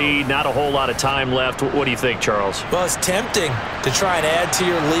got the lead. Not a whole lot of time left. What do you think, Charles? Well, it's tempting to try and add to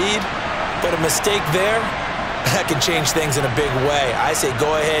your lead, but a mistake there, that can change things in a big way. I say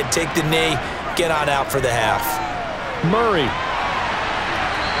go ahead, take the knee, get on out for the half. Murray.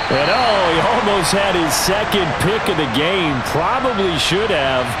 And he almost had his second pick of the game. Probably should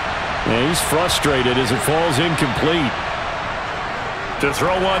have. And he's frustrated as it falls incomplete. To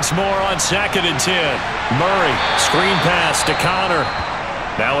throw once more on 2nd and 10. Murray, screen pass to Connor.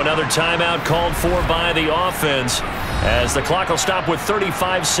 Now another timeout called for by the offense as the clock will stop with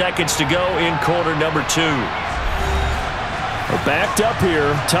 35 seconds to go in quarter number 2. We're backed up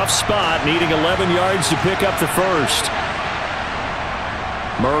here. Tough spot, needing 11 yards to pick up the first.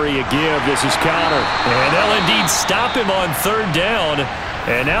 Murray a give. This is Connor. And they'll indeed stop him on 3rd down.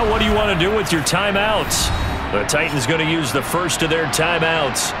 And now what do you want to do with your timeouts? The Titans going to use the first of their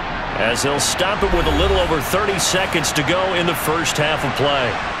timeouts as they'll stop it with a little over 30 seconds to go in the first half of play.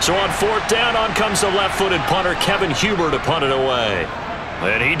 So on 4th down, on comes the left-footed punter, Kevin Huber, to punt it away.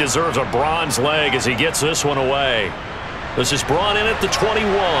 And he deserves a bronze leg as he gets this one away. This is brought in at the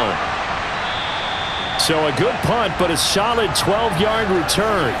 21. So a good punt, but a solid 12-yard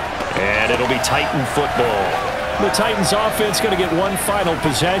return. And it'll be Titan football. The Titans offense going to get one final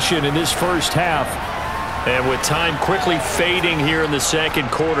possession in this first half. And with time quickly fading here in the second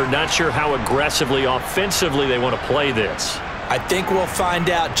quarter, not sure how aggressively, offensively they want to play this. I think we'll find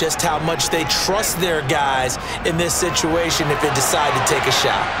out just how much they trust their guys in this situation if they decide to take a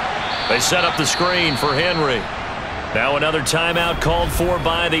shot. They set up the screen for Henry. Now another timeout called for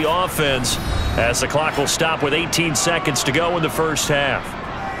by the offense as the clock will stop with 18 seconds to go in the first half.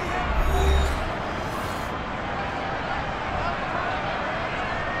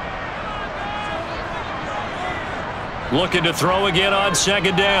 Looking to throw again on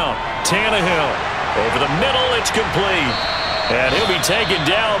 2nd down. Tannehill over the middle. It's complete. And he'll be taken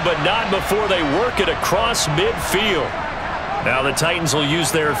down, but not before they work it across midfield. Now the Titans will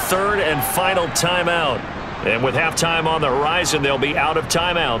use their 3rd and final timeout. And with halftime on the horizon, they'll be out of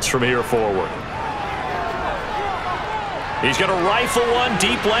timeouts from here forward. He's going to rifle one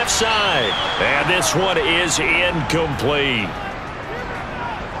deep left side. And this one is incomplete.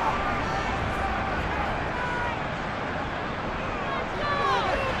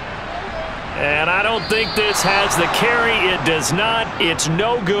 And I don't think this has the carry. It does not. It's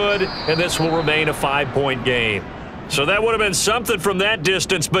no good. And this will remain a 5-point game. So that would have been something from that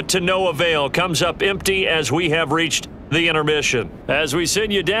distance, but to no avail. Comes up empty as we have reached the intermission. As we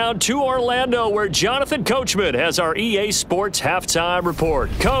send you down to Orlando, where Jonathan Coachman has our EA Sports halftime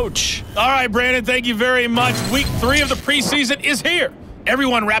report. Coach. All right, Brandon, thank you very much. Week 3 of the preseason is here.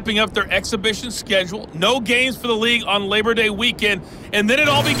 Everyone wrapping up their exhibition schedule. No games for the league on Labor Day weekend. And then it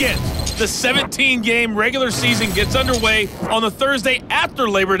all begins. The 17-game regular season gets underway on the Thursday after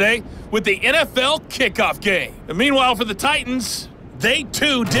Labor Day with the NFL kickoff game. And meanwhile, for the Titans, they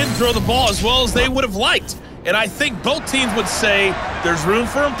too didn't throw the ball as well as they would have liked. And I think both teams would say there's room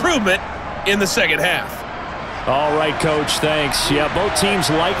for improvement in the second half. All right, Coach, thanks. Yeah, both teams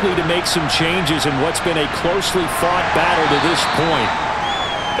likely to make some changes in what's been a closely fought battle to this point.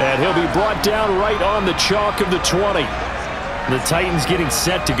 And he'll be brought down right on the chalk of the 20. The Titans getting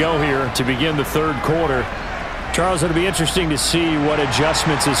set to go here to begin the 3rd quarter. Charles, it'll be interesting to see what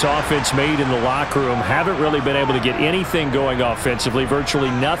adjustments this offense made in the locker room. Haven't really been able to get anything going offensively,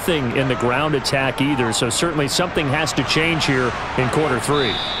 virtually nothing in the ground attack either. So certainly something has to change here in quarter 3.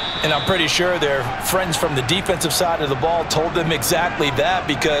 And I'm pretty sure their friends from the defensive side of the ball told them exactly that,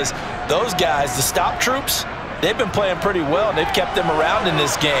 because those guys, the stop troops, they've been playing pretty well, and they've kept them around in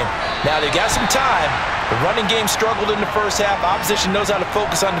this game. Now, they got some time. The running game struggled in the first half. Opposition knows how to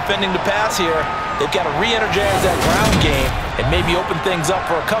focus on defending the pass here. They've got to re-energize that ground game and maybe open things up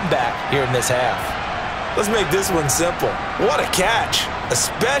for a comeback here in this half. Let's make this one simple. What a catch,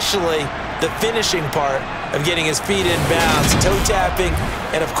 especially the finishing part of getting his feet in bounds, toe tapping,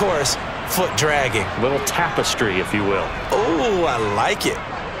 and, of course, foot dragging. A little tapestry, if you will. Oh, I like it.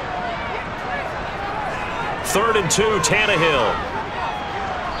 3rd and 2, Tannehill.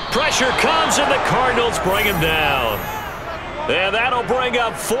 Pressure comes, and the Cardinals bring him down. And that'll bring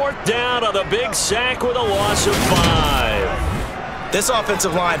up 4th down on the big sack with a loss of 5. This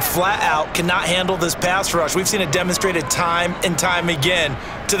offensive line flat out cannot handle this pass rush. We've seen it demonstrated time and time again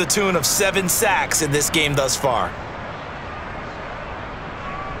to the tune of 7 sacks in this game thus far.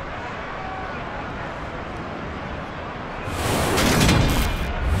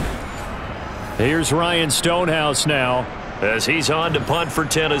 Here's Ryan Stonehouse now as he's on to punt for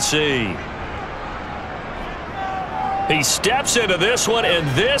Tennessee. He steps into this one, and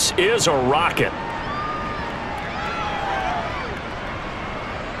this is a rocket.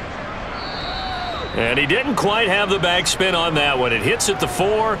 And he didn't quite have the backspin on that one. It hits at the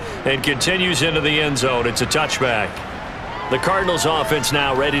 4 and continues into the end zone. It's a touchback. The Cardinals offense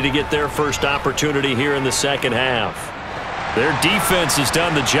now ready to get their first opportunity here in the second half. Their defense has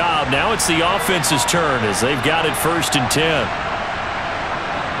done the job. Now it's the offense's turn as they've got it 1st and 10.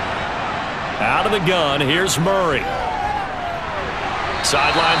 Out of the gun, here's Murray.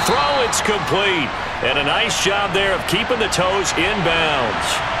 Sideline throw, it's complete. And a nice job there of keeping the toes inbounds.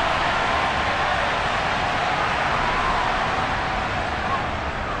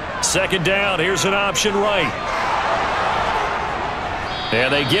 Second down, here's an option right.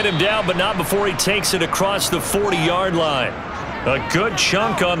 And they get him down, but not before he takes it across the 40-yard line. A good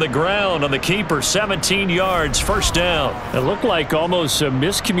chunk on the ground on the keeper, 17 yards, first down. It looked like almost a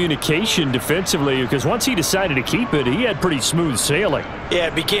miscommunication defensively because once he decided to keep it, he had pretty smooth sailing. Yeah,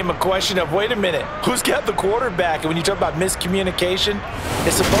 it became a question of, wait a minute, who's got the quarterback? And when you talk about miscommunication,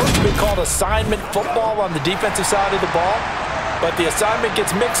 it's supposed to be called assignment football on the defensive side of the ball, but the assignment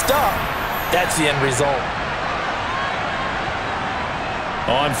gets mixed up. That's the end result.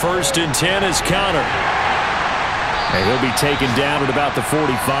 On 1st and 10 is Connor. And he'll be taken down at about the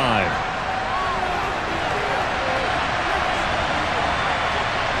 45.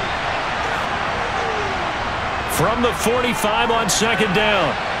 From the 45 on 2nd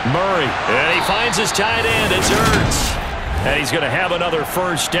down, Murray. And he finds his tight end. It's Ertz. And he's going to have another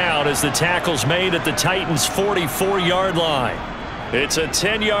first down as the tackle's made at the Titans' 44-yard line. It's a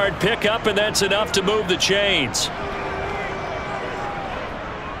 10-yard pickup, and that's enough to move the chains.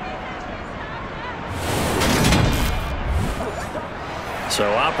 So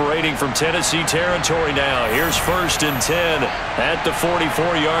operating from Tennessee territory now. Here's 1st and 10 at the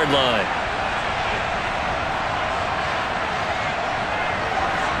 44-yard line.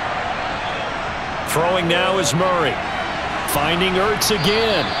 Throwing now is Murray. Finding Ertz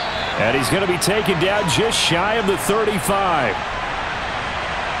again. And he's going to be taken down just shy of the 35.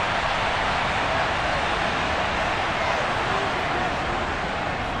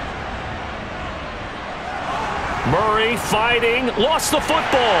 Murray fighting, lost the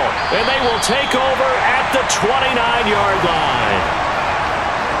football, and they will take over at the 29-yard line.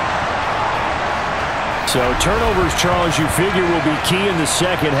 So turnovers, Charles, you figure will be key in the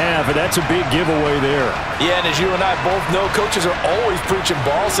second half, and that's a big giveaway there. Yeah, and as you and I both know, coaches are always preaching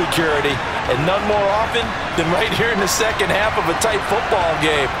ball security, and none more often than right here in the second half of a tight football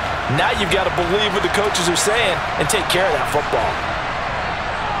game. Now you've got to believe what the coaches are saying and take care of that football.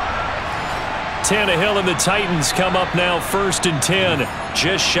 Tannehill and the Titans come up now 1st and 10,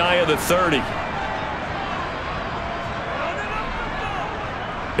 just shy of the 30.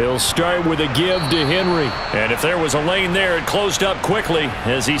 He'll start with a give to Henry. And if there was a lane there, it closed up quickly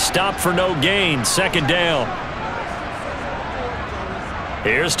as he stopped for no gain. 2nd down.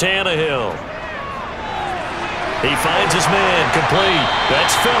 Here's Tannehill. He finds his man, complete.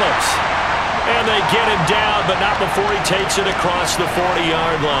 That's Phillips. And they get him down, but not before he takes it across the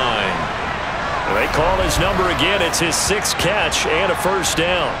 40-yard line. They call his number again. It's his 6th catch and a first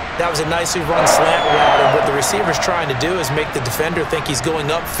down. That was a nicely run slant route, and what the receiver's trying to do is make the defender think he's going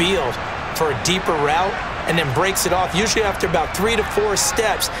upfield for a deeper route and then breaks it off, usually after about 3 to 4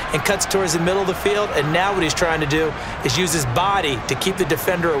 steps, and cuts towards the middle of the field. And now what he's trying to do is use his body to keep the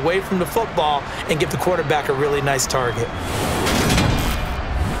defender away from the football and give the quarterback a really nice target.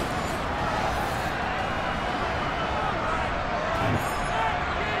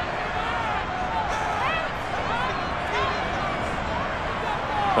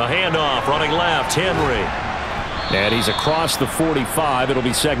 A handoff, running left, Henry. And he's across the 45. It'll be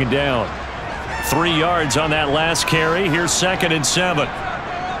 2nd down. 3 yards on that last carry. Here's 2nd and 7.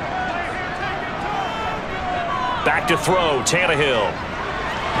 Back to throw, Tannehill.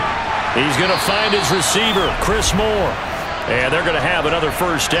 He's going to find his receiver, Chris Moore. And they're going to have another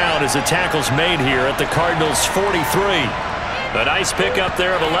first down as the tackle's made here at the Cardinals' 43. A nice pickup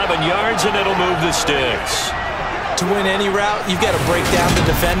there of 11 yards, and it'll move the sticks. To win any route, you've got to break down the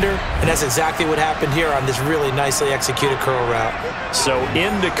defender, and that's exactly what happened here on this really nicely executed curl route. So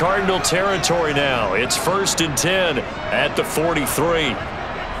into Cardinal territory now. It's 1st and 10 at the 43.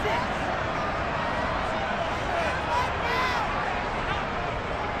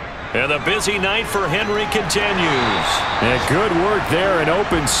 And the busy night for Henry continues. And good work there in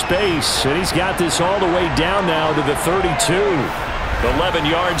open space, and he's got this all the way down now to the 32. 11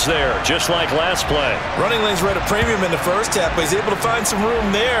 yards there, just like last play. Running lanes were at a premium in the first half, but he's able to find some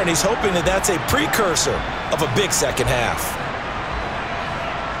room there, and he's hoping that that's a precursor of a big second half.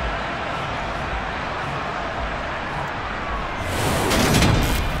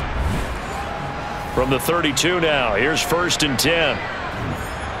 From the 32 now, here's 1st and 10.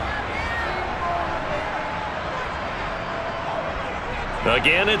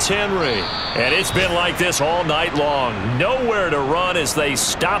 Again, it's Henry. And it's been like this all night long. Nowhere to run as they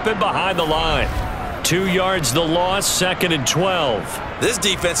stop him behind the line. 2 yards the loss, 2nd and 12. This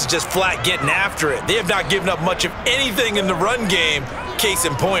defense is just flat getting after it. They have not given up much of anything in the run game. Case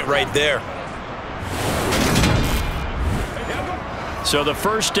in point right there. So the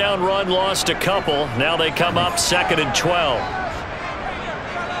first down run lost a couple. Now they come up 2nd and 12.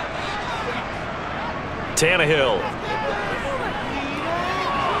 Tannehill.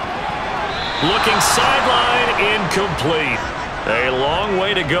 Looking sideline, incomplete. A long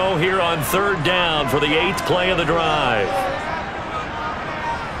way to go here on 3rd down for the 8th play of the drive.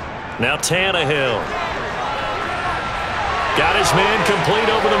 Now Tannehill. Got his man complete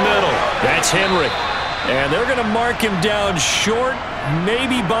over the middle. That's Henry. And they're going to mark him down short,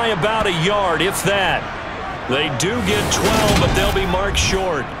 maybe by about a yard, if that. They do get 12, but they'll be marked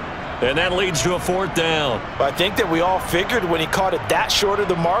short. And that leads to a 4th down. I think that we all figured when he caught it that short of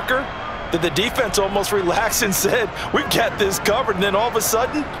the marker, that the defense almost relaxed and said, we've got this covered. And then all of a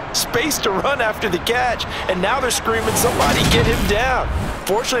sudden, space to run after the catch. And now they're screaming, somebody get him down.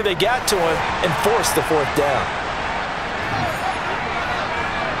 Fortunately, they got to him and forced the 4th down.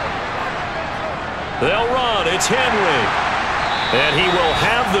 They'll run. It's Henry. And he will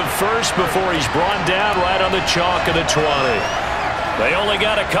have the first before he's brought down right on the chalk of the 20. They only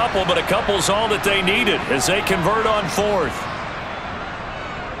got a couple, but a couple's all that they needed as they convert on 4th.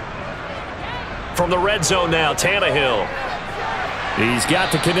 From the red zone now, Tannehill. He's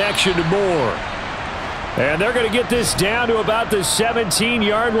got the connection to Moore. And they're going to get this down to about the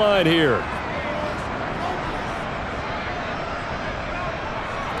 17-yard line here.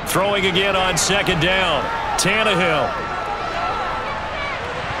 Throwing again on 2nd down. Tannehill.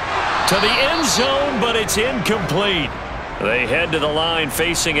 To the end zone, but it's incomplete. They head to the line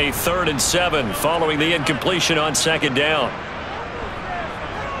facing a 3rd and 7 following the incompletion on 2nd down.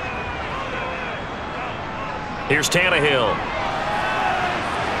 Here's Tannehill.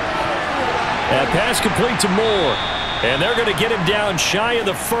 That pass complete to Moore. And they're going to get him down shy of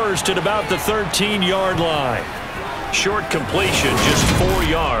the 1st at about the 13-yard line. Short completion, just 4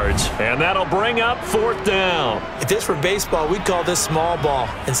 yards. And that'll bring up 4th down. If this were baseball, we'd call this small ball.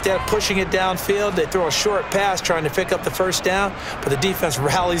 Instead of pushing it downfield, they throw a short pass trying to pick up the 1st down. But the defense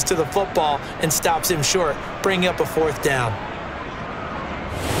rallies to the football and stops him short, bringing up a 4th down.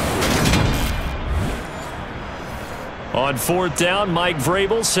 On 4th down, Mike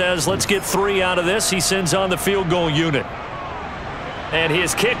Vrabel says, let's get 3 out of this. He sends on the field goal unit. And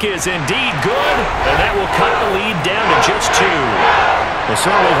his kick is indeed good, and that will cut the lead down to just 2. Well,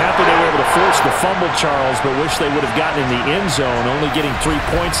 certainly happy they were able to force the fumble, Charles, but wish they would have gotten in the end zone, only getting 3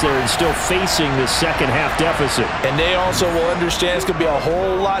 points there and still facing the second half deficit. And they also will understand it's going to be a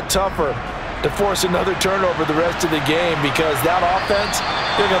whole lot tougher to force another turnover the rest of the game because that offense,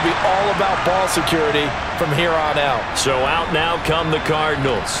 they're going to be all about ball security from here on out. So out now come the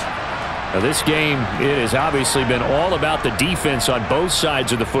Cardinals. Now this game, it has obviously been all about the defense on both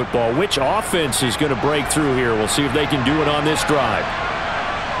sides of the football. Which offense is going to break through here? We'll see if they can do it on this drive.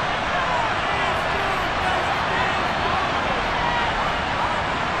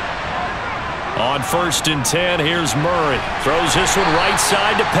 On 1st and 10, here's Murray. Throws this one right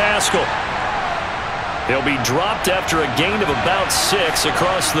side to Pascal. He'll be dropped after a gain of about 6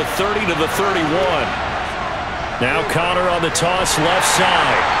 across the 30 to the 31. Now Connor on the toss left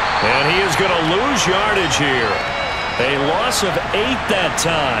side. And he is going to lose yardage here. A loss of 8 that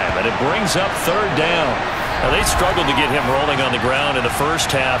time, and it brings up 3rd down. Now, they struggled to get him rolling on the ground in the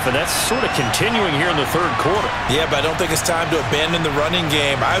first half, and that's sort of continuing here in the 3rd quarter. Yeah, but I don't think it's time to abandon the running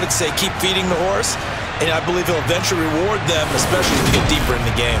game. I would say keep feeding the horse, and I believe he'll eventually reward them, especially as we get deeper in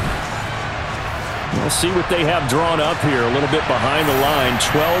the game. We'll see what they have drawn up here, a little bit behind the line.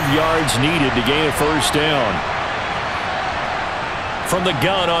 12 yards needed to gain a 1st down. From the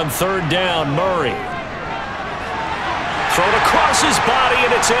gun on 3rd down, Murray. Thrown across his body,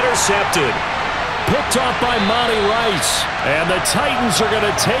 and it's intercepted. Picked off by Monty Rice. And the Titans are going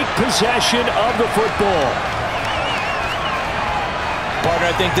to take possession of the football. Partner,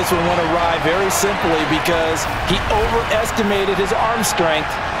 I think this one went awry very simply because he overestimated his arm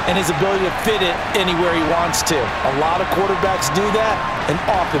strength and his ability to fit it anywhere he wants to. A lot of quarterbacks do that and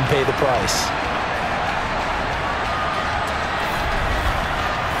often pay the price.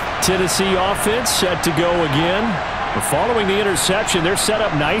 Tennessee offense set to go again. Following the interception, they're set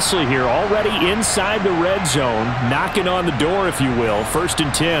up nicely here, already inside the red zone, knocking on the door, if you will. 1st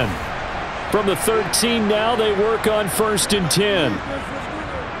and 10. From the 13 now, they work on 1st and 10.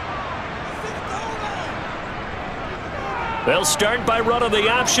 They'll start by running the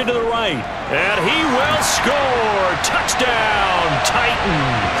option to the right. And he will score. Touchdown,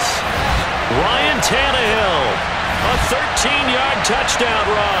 Titans. Ryan Tannehill, a 13-yard touchdown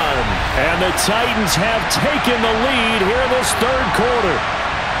run. And the Titans have taken the lead here in this 3rd quarter.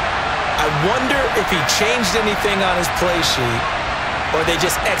 I wonder if he changed anything on his play sheet or they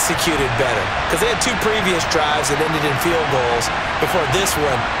just executed better. Because they had 2 previous drives that ended in field goals. Before this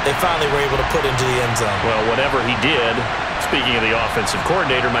one, they finally were able to put into the end zone. Well, whatever he did, speaking of the offensive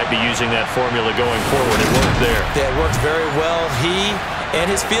coordinator, might be using that formula going forward. It worked there. Yeah, it worked very well. He and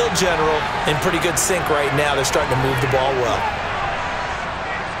his field general in pretty good sync right now. They're starting to move the ball well.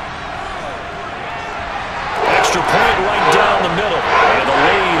 Extra point right down the middle. And the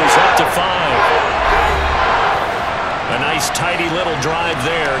lead is up to 5. A nice, tidy little drive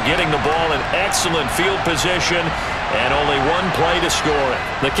there, getting the ball in excellent field position, and only 1 play to score it.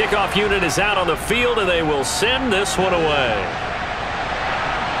 The kickoff unit is out on the field, and they will send this one away.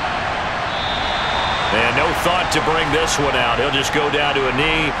 And no thought to bring this one out. He'll just go down to a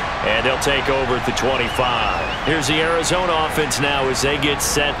knee, and they'll take over at the 25. Here's the Arizona offense now as they get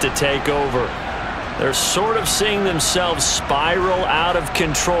set to take over. They're sort of seeing themselves spiral out of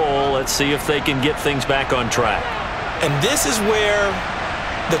control. Let's see if they can get things back on track. And this is where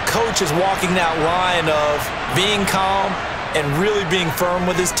the coach is walking that line of being calm and really being firm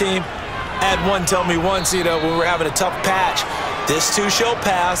with his team. I had one tell me once, when we were having a tough patch, this too shall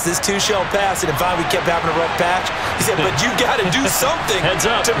pass, this too shall pass. And finally we kept having a rough patch. He said, but you got to do something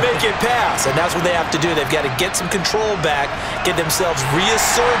to make it pass. And that's what they have to do. They've got to get some control back, get themselves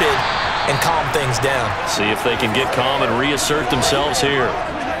reasserted, and calm things down. See if they can get calm and reassert themselves here.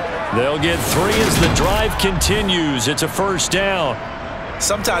 They'll get 3 as the drive continues. It's a 1st down.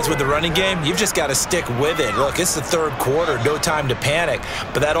 Sometimes with the running game, you've just got to stick with it. Look, it's the 3rd quarter, no time to panic.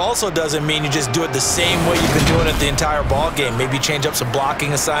 But that also doesn't mean you just do it the same way you've been doing it the entire ball game. Maybe change up some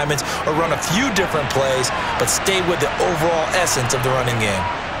blocking assignments or run a few different plays, but stay with the overall essence of the running game.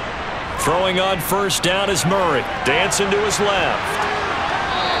 Throwing on 1st down is Murray. Dancing to his left.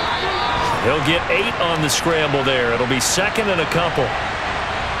 He'll get 8 on the scramble there. It'll be 2nd and a couple.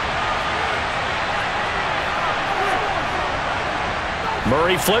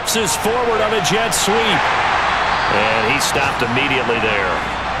 Murray flips his forward on a jet sweep. And he stopped immediately there.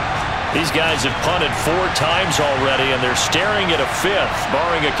 These guys have punted 4 times already, and they're staring at a 5th,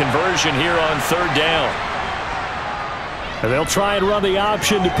 barring a conversion here on 3rd down. And they'll try and run the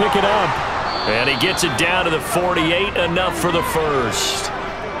option to pick it up. And he gets it down to the 48, enough for the 1st.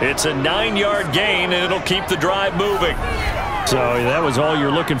 It's a 9-yard gain, and it'll keep the drive moving. So that was all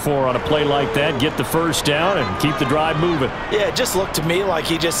you're looking for on a play like that. Get the 1st down and keep the drive moving. Yeah, it just looked to me like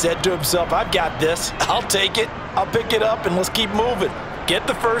he just said to himself, I've got this. I'll take it. I'll pick it up, and let's keep moving. Get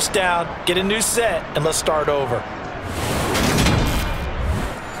the 1st down, get a new set, and let's start over.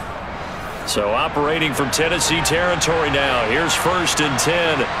 So operating from Tennessee territory now. Here's 1st and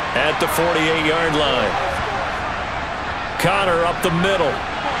 10 at the 48-yard line. Connor up the middle.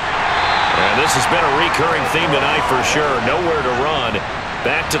 And this has been a recurring theme tonight for sure. Nowhere to run.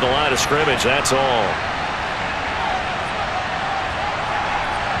 Back to the line of scrimmage, that's all.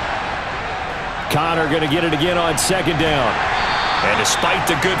 Connor going to get it again on 2nd down. And despite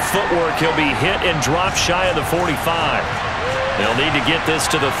the good footwork, he'll be hit and drop shy of the 45. They'll need to get this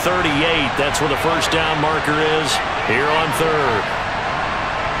to the 38. That's where the 1st down marker is here on 3rd.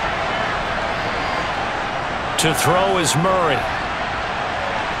 To throw is Murray.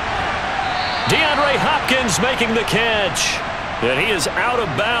 DeAndre Hopkins making the catch. And he is out of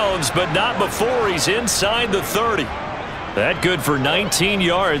bounds, but not before he's inside the 30. That good for 19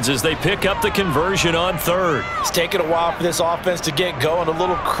 yards as they pick up the conversion on 3rd. It's taken a while for this offense to get going. A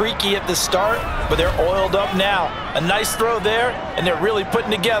little creaky at the start, but they're oiled up now. A nice throw there, and they're really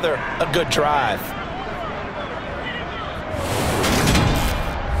putting together a good drive.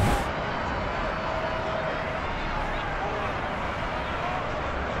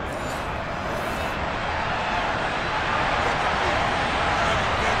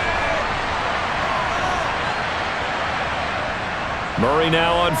 Murray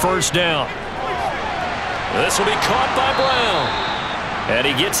now on 1st down. This will be caught by Brown. And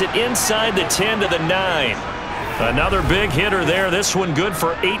he gets it inside the 10 to the 9. Another big hitter there. This one good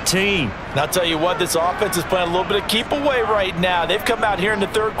for 18. And I'll tell you what, this offense is playing a little bit of keep away right now. They've come out here in the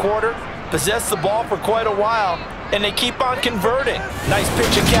 3rd quarter, possessed the ball for quite a while, and they keep on converting. Nice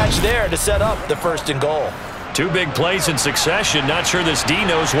pitch and catch there to set up the 1st and goal. 2 big plays in succession. Not sure this D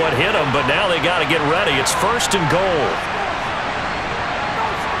knows what hit him, but now they got to get ready. It's 1st and goal.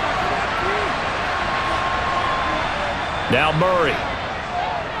 Now Murray.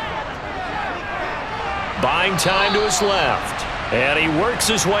 Buying time to his left. And he works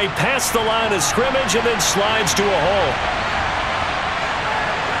his way past the line of scrimmage and then slides to a hole.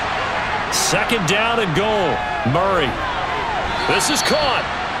 2nd down and goal. Murray. This is caught.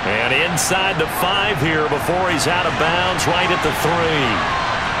 And inside the 5 here before he's out of bounds right at the 3.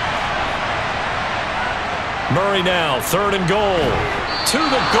 Murray now, 3rd and goal. To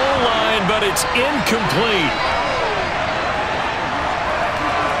the goal line, but it's incomplete.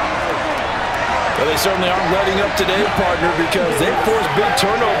 Well, they certainly aren't letting up today, partner, because they've forced big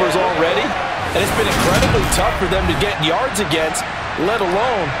turnovers already, and it's been incredibly tough for them to get yards against, let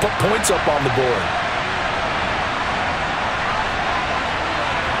alone put points up on the board.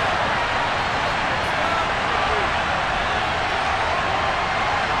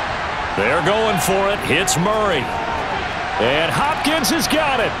 They're going for it. It's Murray. And Hopkins has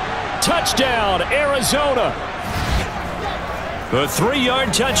got it. Touchdown, Arizona. A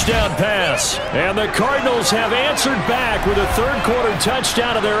 3-yard touchdown pass. And the Cardinals have answered back with a 3rd-quarter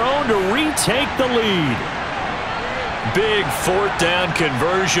touchdown of their own to retake the lead. Big 4th down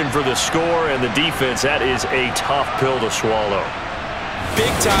conversion for the score, and the defense, that is a tough pill to swallow.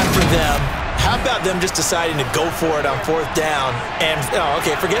 Big time for them. How about them just deciding to go for it on 4th down and,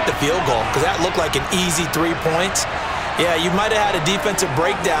 okay, forget the field goal, because that looked like an easy 3 points. Yeah, you might have had a defensive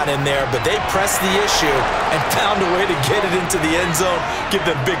breakdown in there, but they pressed the issue and found a way to get it into the end zone. Give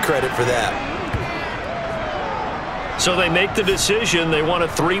them big credit for that. So they make the decision. They want a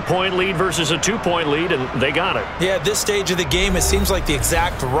 3-point lead versus a 2-point lead, and they got it. Yeah, at this stage of the game, it seems like the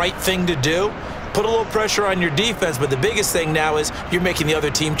exact right thing to do. Put a little pressure on your defense, but the biggest thing now is you're making the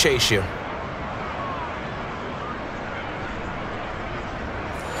other team chase you.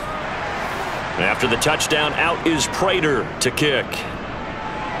 After the touchdown, out is Prater to kick.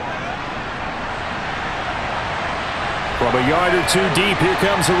 From a yard or 2 deep, here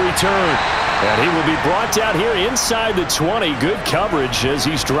comes a return. And he will be brought down here inside the 20. Good coverage as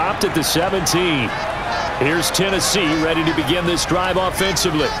he's dropped at the 17. Here's Tennessee ready to begin this drive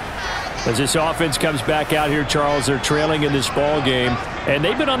offensively. As this offense comes back out here, Charles, they're trailing in this ball game. And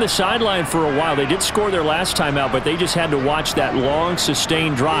they've been on the sideline for a while. They did score their last time out, but they just had to watch that long,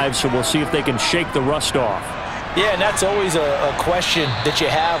 sustained drive, so we'll see if they can shake the rust off. Yeah, and that's always a question that you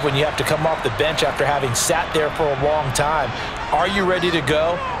have when you have to come off the bench after having sat there for a long time. Are you ready to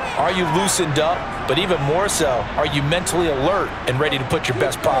go? Are you loosened up? But even more so, are you mentally alert and ready to put your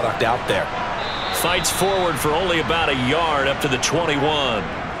best product out there? Fights forward for only about a yard up to the 21.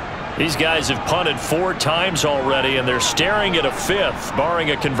 These guys have punted 4 times already, and they're staring at a 5th,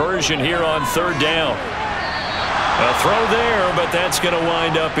 barring a conversion here on 3rd down. A throw there, but that's going to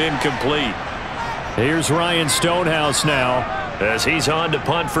wind up incomplete. Here's Ryan Stonehouse now as he's on to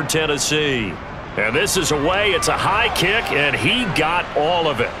punt for Tennessee. And this is away. It's a high kick, and he got all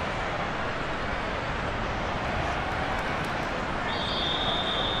of it.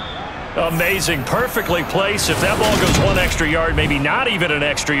 Amazing. Perfectly placed. If that ball goes 1 extra yard, maybe not even an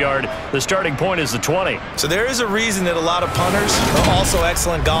extra yard, the starting point is the 20. So there is a reason that a lot of punters are also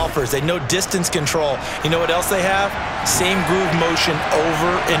excellent golfers. They know distance control. You know what else they have? Same groove motion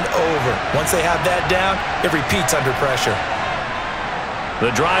over and over. Once they have that down, it repeats under pressure.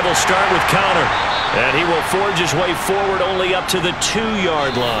 The drive will start with Connor, and he will forge his way forward only up to the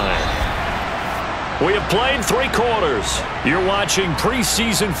 2-yard line. We have played 3 quarters. You're watching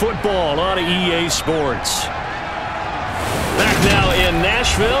preseason football on EA Sports. Back now in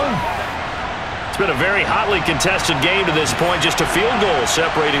Nashville. It's been a very hotly contested game to this point. Just a field goal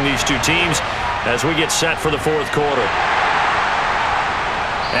separating these 2 teams as we get set for the 4th quarter.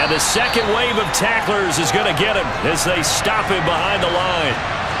 And the second wave of tacklers is going to get him as they stop him behind the line.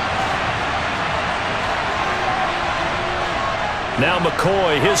 Now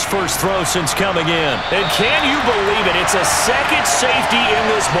McCoy, his first throw since coming in. And can you believe it? It's a second safety in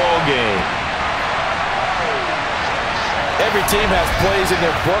this ball game. Every team has plays in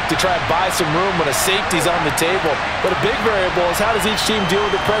their book to try and buy some room when a safety's on the table. But a big variable is how does each team deal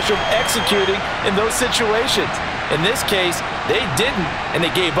with the pressure of executing in those situations? In this case, they didn't, and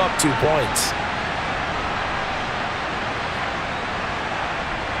they gave up 2 points.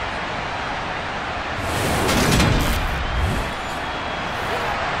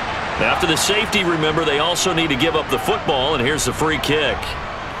 After the safety, remember, they also need to give up the football, and here's the free kick.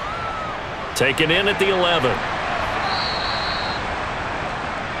 Taken in at the 11.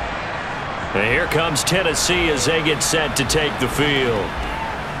 And here comes Tennessee as they get set to take the field.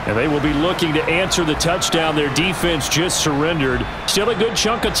 And they will be looking to answer the touchdown their defense just surrendered. Still a good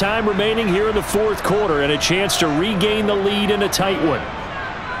chunk of time remaining here in the fourth quarter and a chance to regain the lead in a tight one.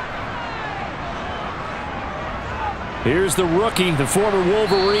 Here's the rookie, the former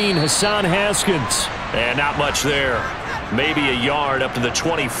Wolverine, Hassan Haskins. And not much there. Maybe a yard up to the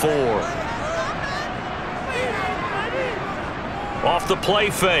 24. Off the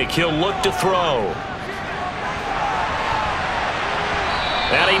play fake, he'll look to throw.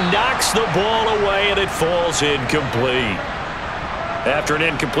 And he knocks the ball away, and it falls incomplete. After an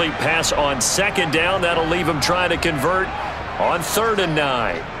incomplete pass on second down, that'll leave him trying to convert on 3rd and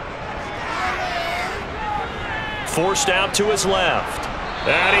 9. Forced out to his left.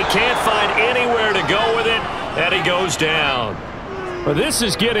 And he can't find anywhere to go with it, and he goes down. Well, this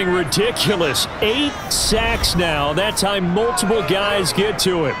is getting ridiculous. 8 sacks now. That time multiple guys get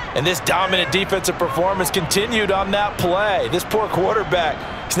to him. And this dominant defensive performance continued on that play. This poor quarterback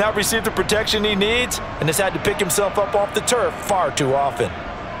has not received the protection he needs and has had to pick himself up off the turf far too often.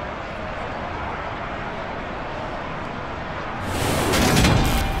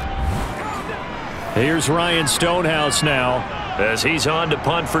 Here's Ryan Stonehouse now as he's on to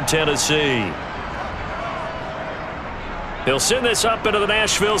punt for Tennessee. He'll send this up into the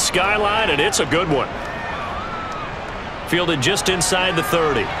Nashville skyline, and it's a good one. Fielded just inside the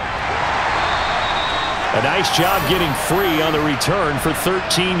 30. A nice job getting free on the return for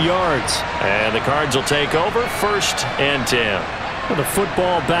 13 yards. And the Cards will take over 1st and 10. Well, the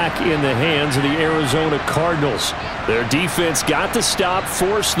football back in the hands of the Arizona Cardinals. Their defense got the stop,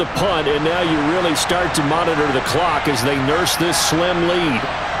 forced the punt, and now you really start to monitor the clock as they nurse this slim lead.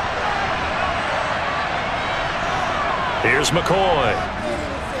 Here's McCoy.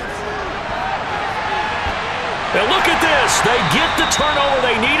 Now look at this. They get the turnover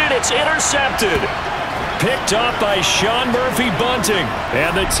they needed. It's intercepted. Picked off by Sean Murphy-Bunting.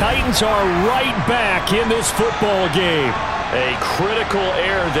 And the Titans are right back in this football game. A critical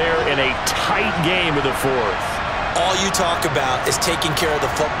error there in a tight game of the 4th. All you talk about is taking care of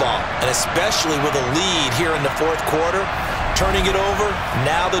the football, and especially with a lead here in the 4th quarter. Turning it over,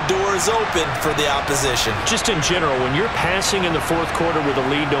 now the door is open for the opposition. Just in general, when you're passing in the 4th quarter with a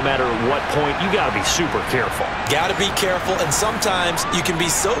lead, no matter what point, you got to be super careful. Got to be careful, and sometimes you can be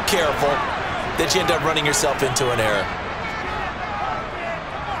so careful that you end up running yourself into an error.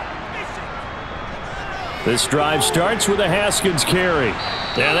 This drive starts with a Haskins carry.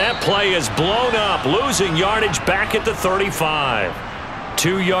 And that play is blown up, losing yardage back at the 35.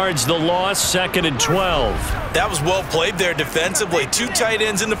 2 yards the loss, 2nd and 12. That was well played there defensively. 2 tight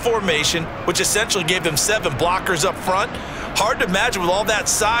ends in the formation, which essentially gave them 7 blockers up front. Hard to imagine with all that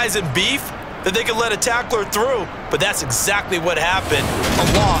size and beef that they could let a tackler through, but that's exactly what happened. A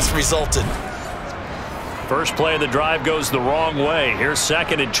loss resulted. First play of the drive goes the wrong way. Here's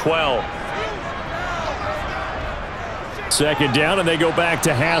 2nd and 12. 2nd down, and they go back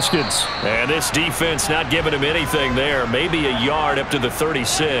to Haskins. And this defense not giving him anything there. Maybe a yard up to the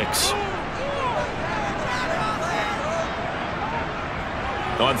 36.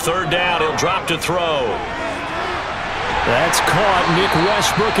 On 3rd down, he'll drop to throw. That's caught. Nick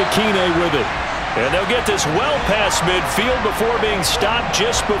Westbrook-Akine with it. And they'll get this well past midfield before being stopped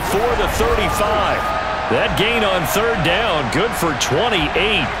just before the 35. That gain on 3rd down, good for 28.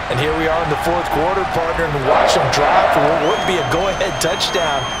 And here we are in the 4th quarter, partner, and watch them drive for what would be a go-ahead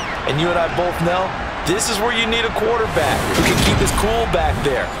touchdown. And you and I both know this is where you need a quarterback who can keep his cool back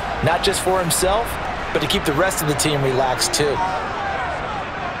there. Not just for himself, but to keep the rest of the team relaxed too.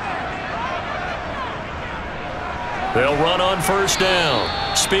 They'll run on 1st down.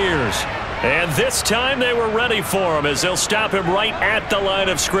 Spears. And this time they were ready for him as they'll stop him right at the line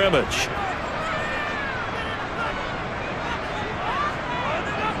of scrimmage.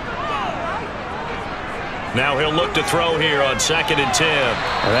 Now he'll look to throw here on 2nd and 10.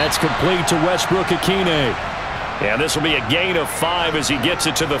 That's complete to Westbrook-Akine. And this will be a gain of 5 as he gets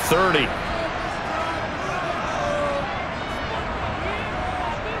it to the 30.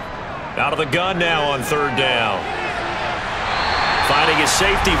 Out of the gun now on 3rd down. Finding his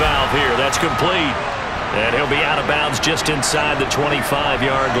safety valve here. That's complete. And he'll be out of bounds just inside the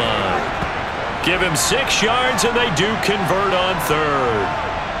 25-yard line. Give him 6 yards, and they do convert on 3rd.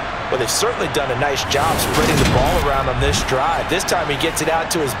 Well, they've certainly done a nice job spreading the ball around on this drive. This time he gets it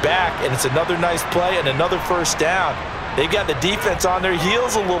out to his back, and it's another nice play and another 1st down. They've got the defense on their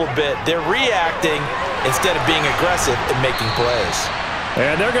heels a little bit. They're reacting instead of being aggressive and making plays.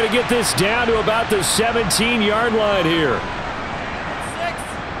 And they're going to get this down to about the 17-yard line here.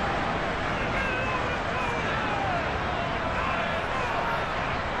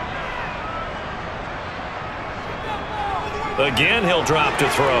 Again, he'll drop to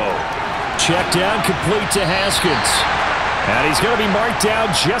throw. Check down complete to Haskins. And he's going to be marked down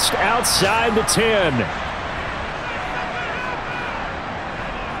just outside the 10.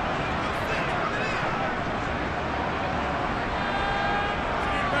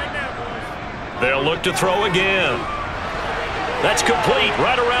 They'll look to throw again. That's complete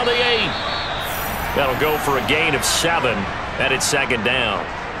right around the 8. That'll go for a gain of 7, and it's second down.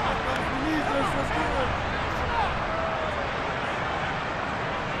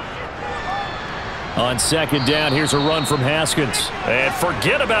 On second down, here's a run from Haskins. And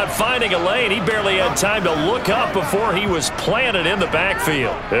forget about finding a lane. He barely had time to look up before he was planted in the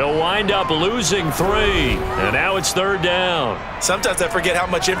backfield. He'll wind up losing 3, and now it's third down. Sometimes I forget how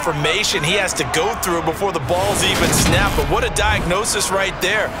much information he has to go through before the ball's even snapped, but what a diagnosis right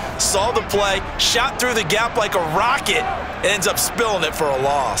there. Saw the play, shot through the gap like a rocket, ends up spilling it for a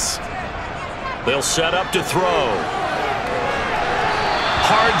loss. They'll set up to throw.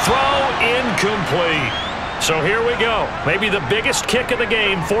 Hard throw, incomplete. So here we go. Maybe the biggest kick of the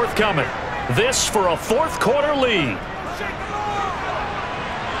game forthcoming. This for a fourth-quarter lead.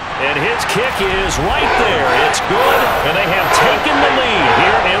 And his kick is right there. It's good, and they have taken the lead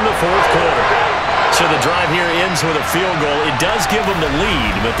here in the fourth quarter. So the drive here ends with a field goal. It does give them the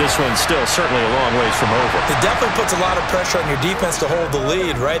lead, but this one's still certainly a long ways from over. It definitely puts a lot of pressure on your defense to hold the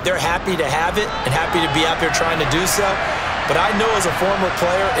lead, right? They're happy to have it and happy to be out there trying to do so. But I know as a former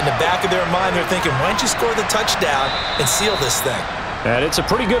player, in the back of their mind, they're thinking, why don't you score the touchdown and seal this thing? And it's a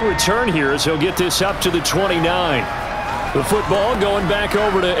pretty good return here as he'll get this up to the 29. The football going back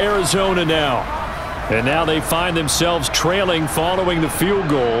over to Arizona now. And now they find themselves trailing following the field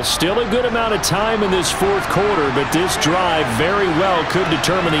goal. Still a good amount of time in this fourth quarter, but this drive very well could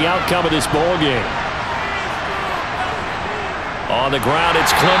determine the outcome of this ball game. On the ground,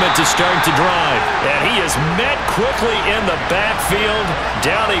 it's Clement to start to drive. And he is met quickly in the backfield.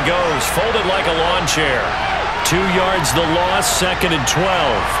 Down he goes, folded like a lawn chair. 2 yards the loss, second and 12.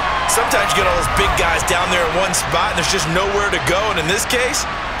 Sometimes you get all those big guys down there in one spot, and there's just nowhere to go. And in this case,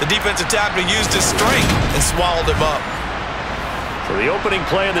 the defensive tackle used his strength and swallowed him up. So the opening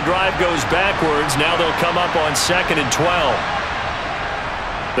play of the drive goes backwards. Now they'll come up on second and 12.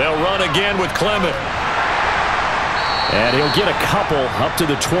 They'll run again with Clement. And he'll get a couple up to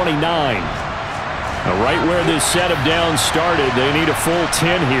the 29. Now right where this set of downs started, they need a full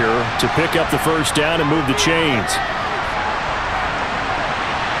 10 here to pick up the first down and move the chains.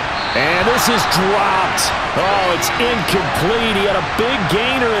 And this is dropped. Oh, it's incomplete. He had a big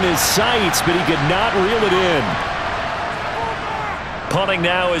gainer in his sights, but he could not reel it in. Punting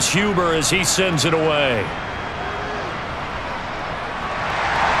now is Huber as he sends it away.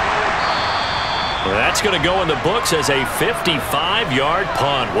 That's going to go in the books as a 55-yard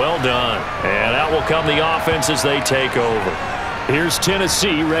punt. Well done. And out will come the offense as they take over. Here's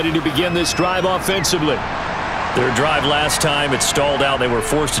Tennessee ready to begin this drive offensively. Their drive last time, it stalled out. They were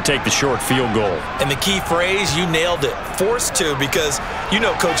forced to take the short field goal. And the key phrase, you nailed it, forced to, because you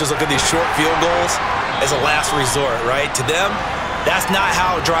know coaches look at these short field goals as a last resort, right? To them, that's not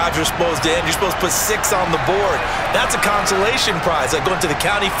how drives are supposed to end. You're supposed to put 6 on the board. That's a consolation prize, like going to the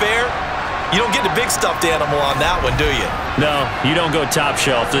county fair. You don't get the big stuffed animal on that one, do you? No, you don't go top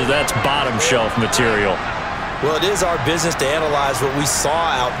shelf. That's bottom shelf material. Well, it is our business to analyze what we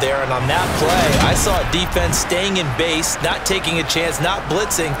saw out there, and on that play, I saw a defense staying in base, not taking a chance, not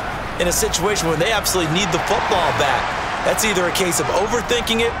blitzing, in a situation where they absolutely need the football back. That's either a case of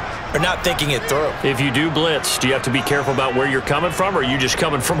overthinking it or not thinking it through. If you do blitz, do you have to be careful about where you're coming from, or are you just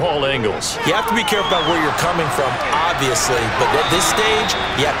coming from all angles? You have to be careful about where you're coming from, obviously, but at this stage,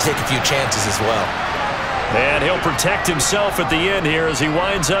 you have to take a few chances as well. And he'll protect himself at the end here as he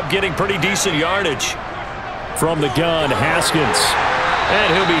winds up getting pretty decent yardage. From the gun, Haskins. And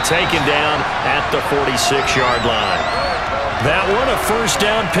he'll be taken down at the 46-yard line. That one, a first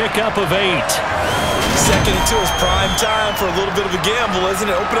down pickup of 8. Second and 2 is prime time for a little bit of a gamble, isn't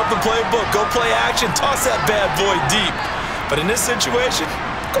it? Open up the playbook, go play action, toss that bad boy deep. But in this situation,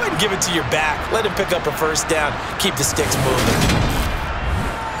 go ahead and give it to your back. Let him pick up a first down. Keep the sticks moving.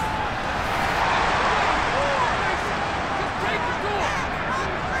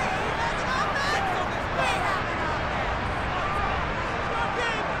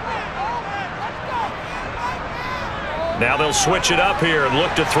 Now they'll switch it up here and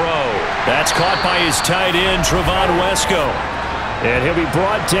look to throw. That's caught by his tight end, Trevon Wesco. And he'll be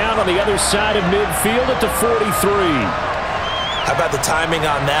brought down on the other side of midfield at the 43. How about the timing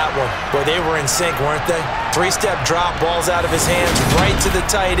on that one? Boy, they were in sync, weren't they? 3-step drop, ball's out of his hands, right to the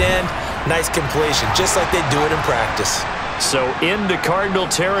tight end. Nice completion, just like they do it in practice. So into Cardinal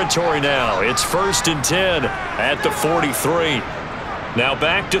territory now. It's 1st and 10 at the 43. Now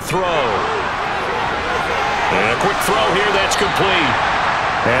back to throw. And a quick throw here, that's complete.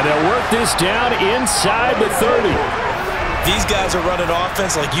 And they'll work this down inside the 30. These guys are running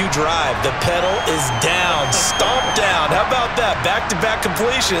offense like you drive. The pedal is down, stomped down. How about that? Back-to-back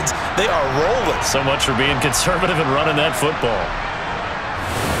completions. They are rolling. So much for being conservative and running that football.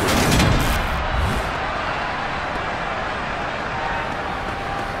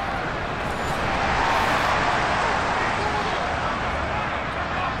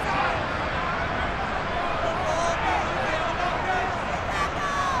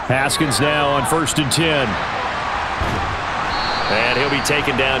 Haskins now on 1st and 10. And he'll be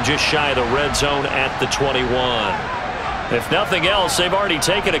taken down just shy of the red zone at the 21. If nothing else, they've already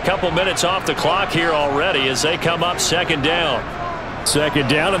taken a couple minutes off the clock here already as they come up 2nd down. 2nd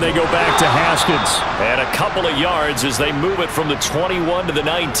down, and they go back to Haskins. And a couple of yards as they move it from the 21 to the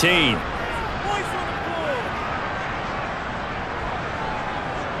 19.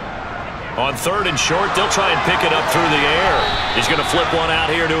 On 3rd and short, they'll try and pick it up through the air. He's going to flip one out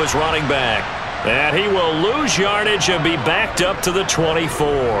here to his running back. And he will lose yardage and be backed up to the 24.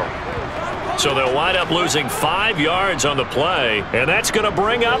 So they'll wind up losing 5 yards on the play, and that's going to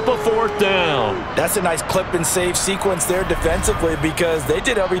bring up a 4th down. That's a nice clip and save sequence there defensively because they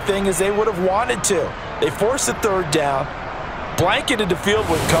did everything as they would have wanted to. They forced the 3rd down, blanketed the field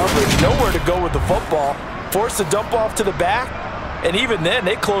with coverage, nowhere to go with the football, forced the dump off to the back, and even then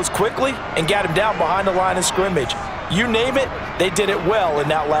they closed quickly and got him down behind the line of scrimmage. You name it, they did it well in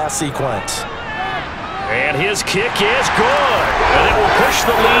that last sequence. And his kick is good. And it will push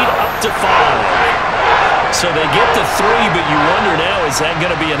the lead up to 5. So they get to 3, but you wonder now, is that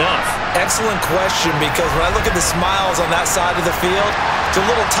going to be enough? Excellent question, because when I look at the smiles on that side of the field, it's a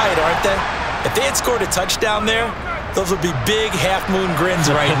little tight, aren't they? If they had scored a touchdown there, those would be big half-moon grins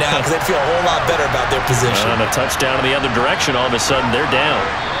right now because they'd feel a whole lot better about their position. And a touchdown in the other direction, all of a sudden they're down.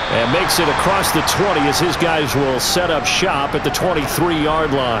 And makes it across the 20 as his guys will set up shop at the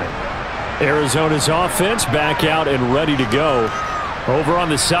 23-yard line. Arizona's offense back out and ready to go. Over on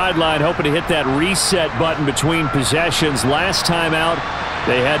the sideline, hoping to hit that reset button between possessions. Last time out,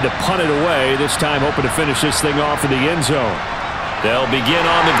 they had to punt it away. This time, hoping to finish this thing off in the end zone. They'll begin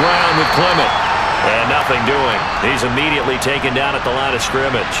on the ground with Clement. And nothing doing. He's immediately taken down at the line of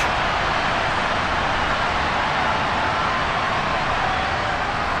scrimmage.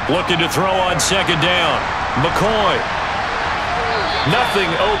 Looking to throw on 2nd down. McCoy. Nothing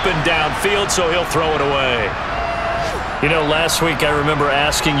open downfield, so he'll throw it away. You know, last week I remember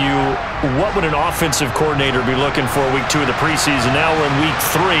asking you, what would an offensive coordinator be looking for week 2 of the preseason? Now we're in week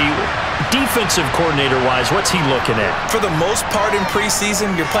 3. Defensive coordinator-wise, what's he looking at? For the most part in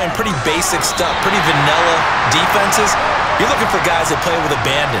preseason, you're playing pretty basic stuff, pretty vanilla defenses. You're looking for guys that play with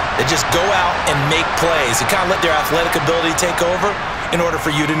abandon, that just go out and make plays, and kind of let their athletic ability take over in order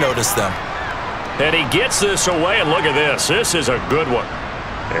for you to notice them. And he gets this away, and look at this. This is a good one.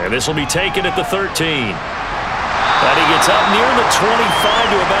 And this will be taken at the 13. And he gets up near the 25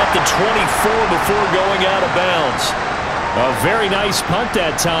 to about the 24 before going out of bounds. A very nice punt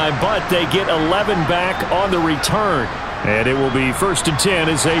that time, but they get 11 back on the return. And it will be 1st and 10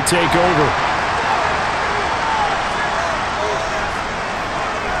 as they take over.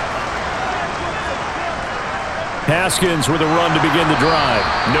 Haskins with a run to begin the drive.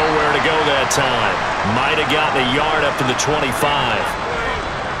 Nowhere to go that time. Might have gotten a yard up to the 25.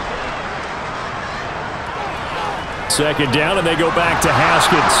 2nd down, and they go back to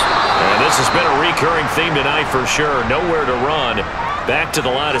Haskins. And this has been a recurring theme tonight for sure. Nowhere to run. Back to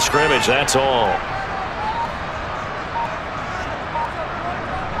the line of scrimmage, that's all.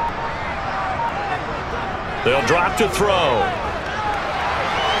 They'll drop to throw.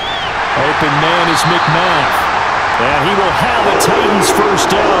 Open man is McMath. And he will have the Titans 1st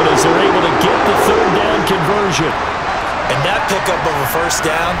down as they're able to get the 3rd down conversion. And that pickup of a 1st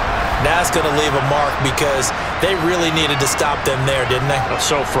down, that's going to leave a mark because they really needed to stop them there, didn't they?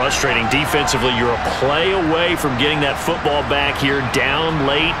 So frustrating. Defensively, you're a play away from getting that football back here down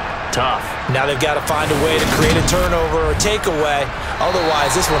late. Tough. Now they've got to find a way to create a turnover or takeaway.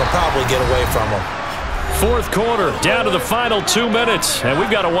 Otherwise, this one will probably get away from them. 4th quarter, down to the final 2 minutes, and we've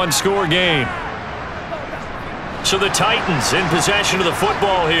got a 1-score game. So the Titans in possession of the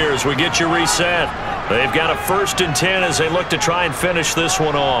football here as we get you reset. They've got a 1st and 10 as they look to try and finish this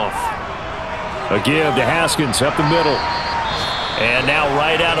one off. A give to Haskins up the middle. And now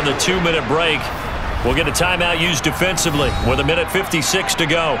right out of the 2-minute break, we'll get a timeout used defensively with 1:56 to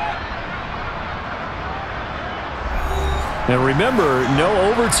go. And remember, no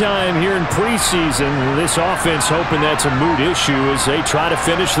overtime here in preseason. This offense hoping that's a moot issue as they try to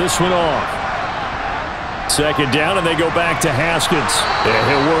finish this one off. Second down, and they go back to Haskins. And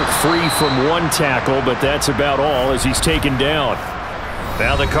he'll work free from one tackle, but that's about all as he's taken down.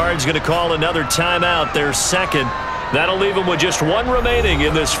 Now the Cards going to call another timeout, their second. That'll leave them with just one remaining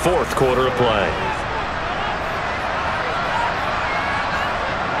in this fourth quarter of play.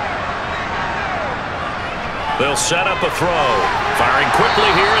 They'll set up a throw. Firing quickly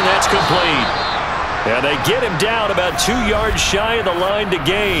here, and that's complete. And they get him down about 2 yards shy of the line to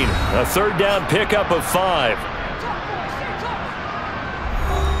gain. A third down pickup of 5.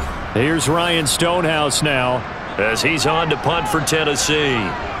 Here's Ryan Stonehouse now as he's on to punt for Tennessee.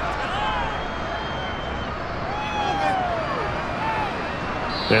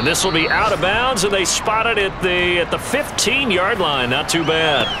 And this will be out of bounds, and they spot it at the 15-yard line. Not too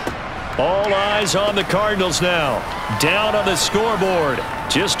bad. All eyes on the Cardinals now. Down on the scoreboard.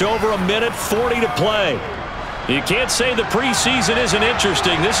 Just over 1:40 to play. You can't say the preseason isn't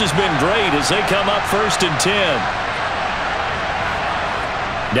interesting. This has been great as they come up 1st and 10.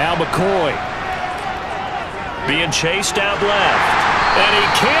 Now McCoy. Being chased out left. And he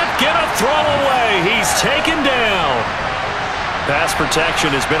can't get a throw away. He's taken down. Pass protection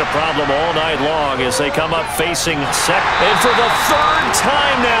has been a problem all night long as they come up facing second. And for the third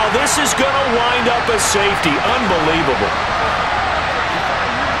time now, this is going to wind up a safety. Unbelievable.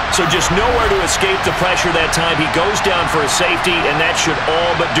 So just nowhere to escape the pressure that time. He goes down for a safety, and that should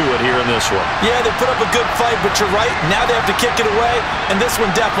all but do it here in this one. Yeah, they put up a good fight, but you're right. Now they have to kick it away, and this one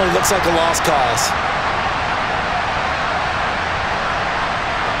definitely looks like a lost cause.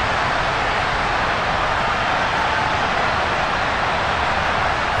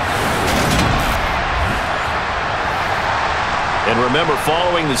 And remember,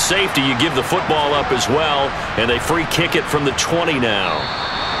 following the safety, you give the football up as well, and they free kick it from the 20 now.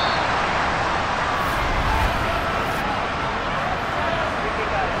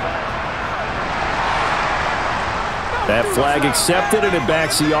 That flag accepted, and it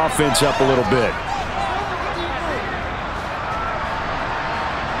backs the offense up a little bit.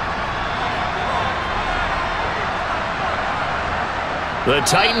 The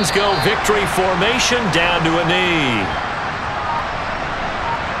Titans go victory formation down to a knee.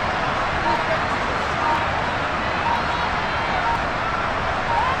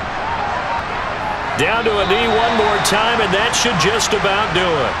 Down to a knee one more time, and that should just about do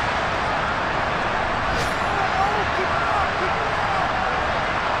it.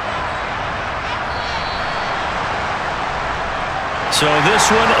 So this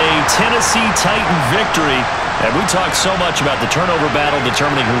one, a Tennessee Titan victory. And we talked so much about the turnover battle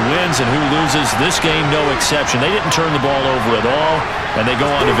determining who wins and who loses. This game, no exception. They didn't turn the ball over at all, and they go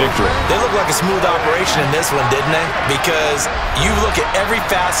on to victory. They look like a smooth operation in this one, didn't they? Because you look at every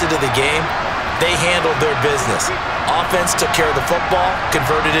facet of the game, they handled their business. Offense took care of the football,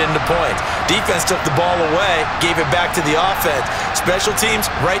 converted it into points. Defense took the ball away, gave it back to the offense. Special teams,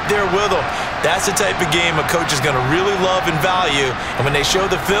 right there with them. That's the type of game a coach is going to really love and value. And when they show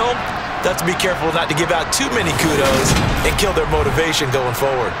the film, they have to be careful not to give out too many kudos and kill their motivation going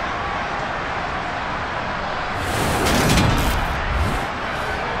forward.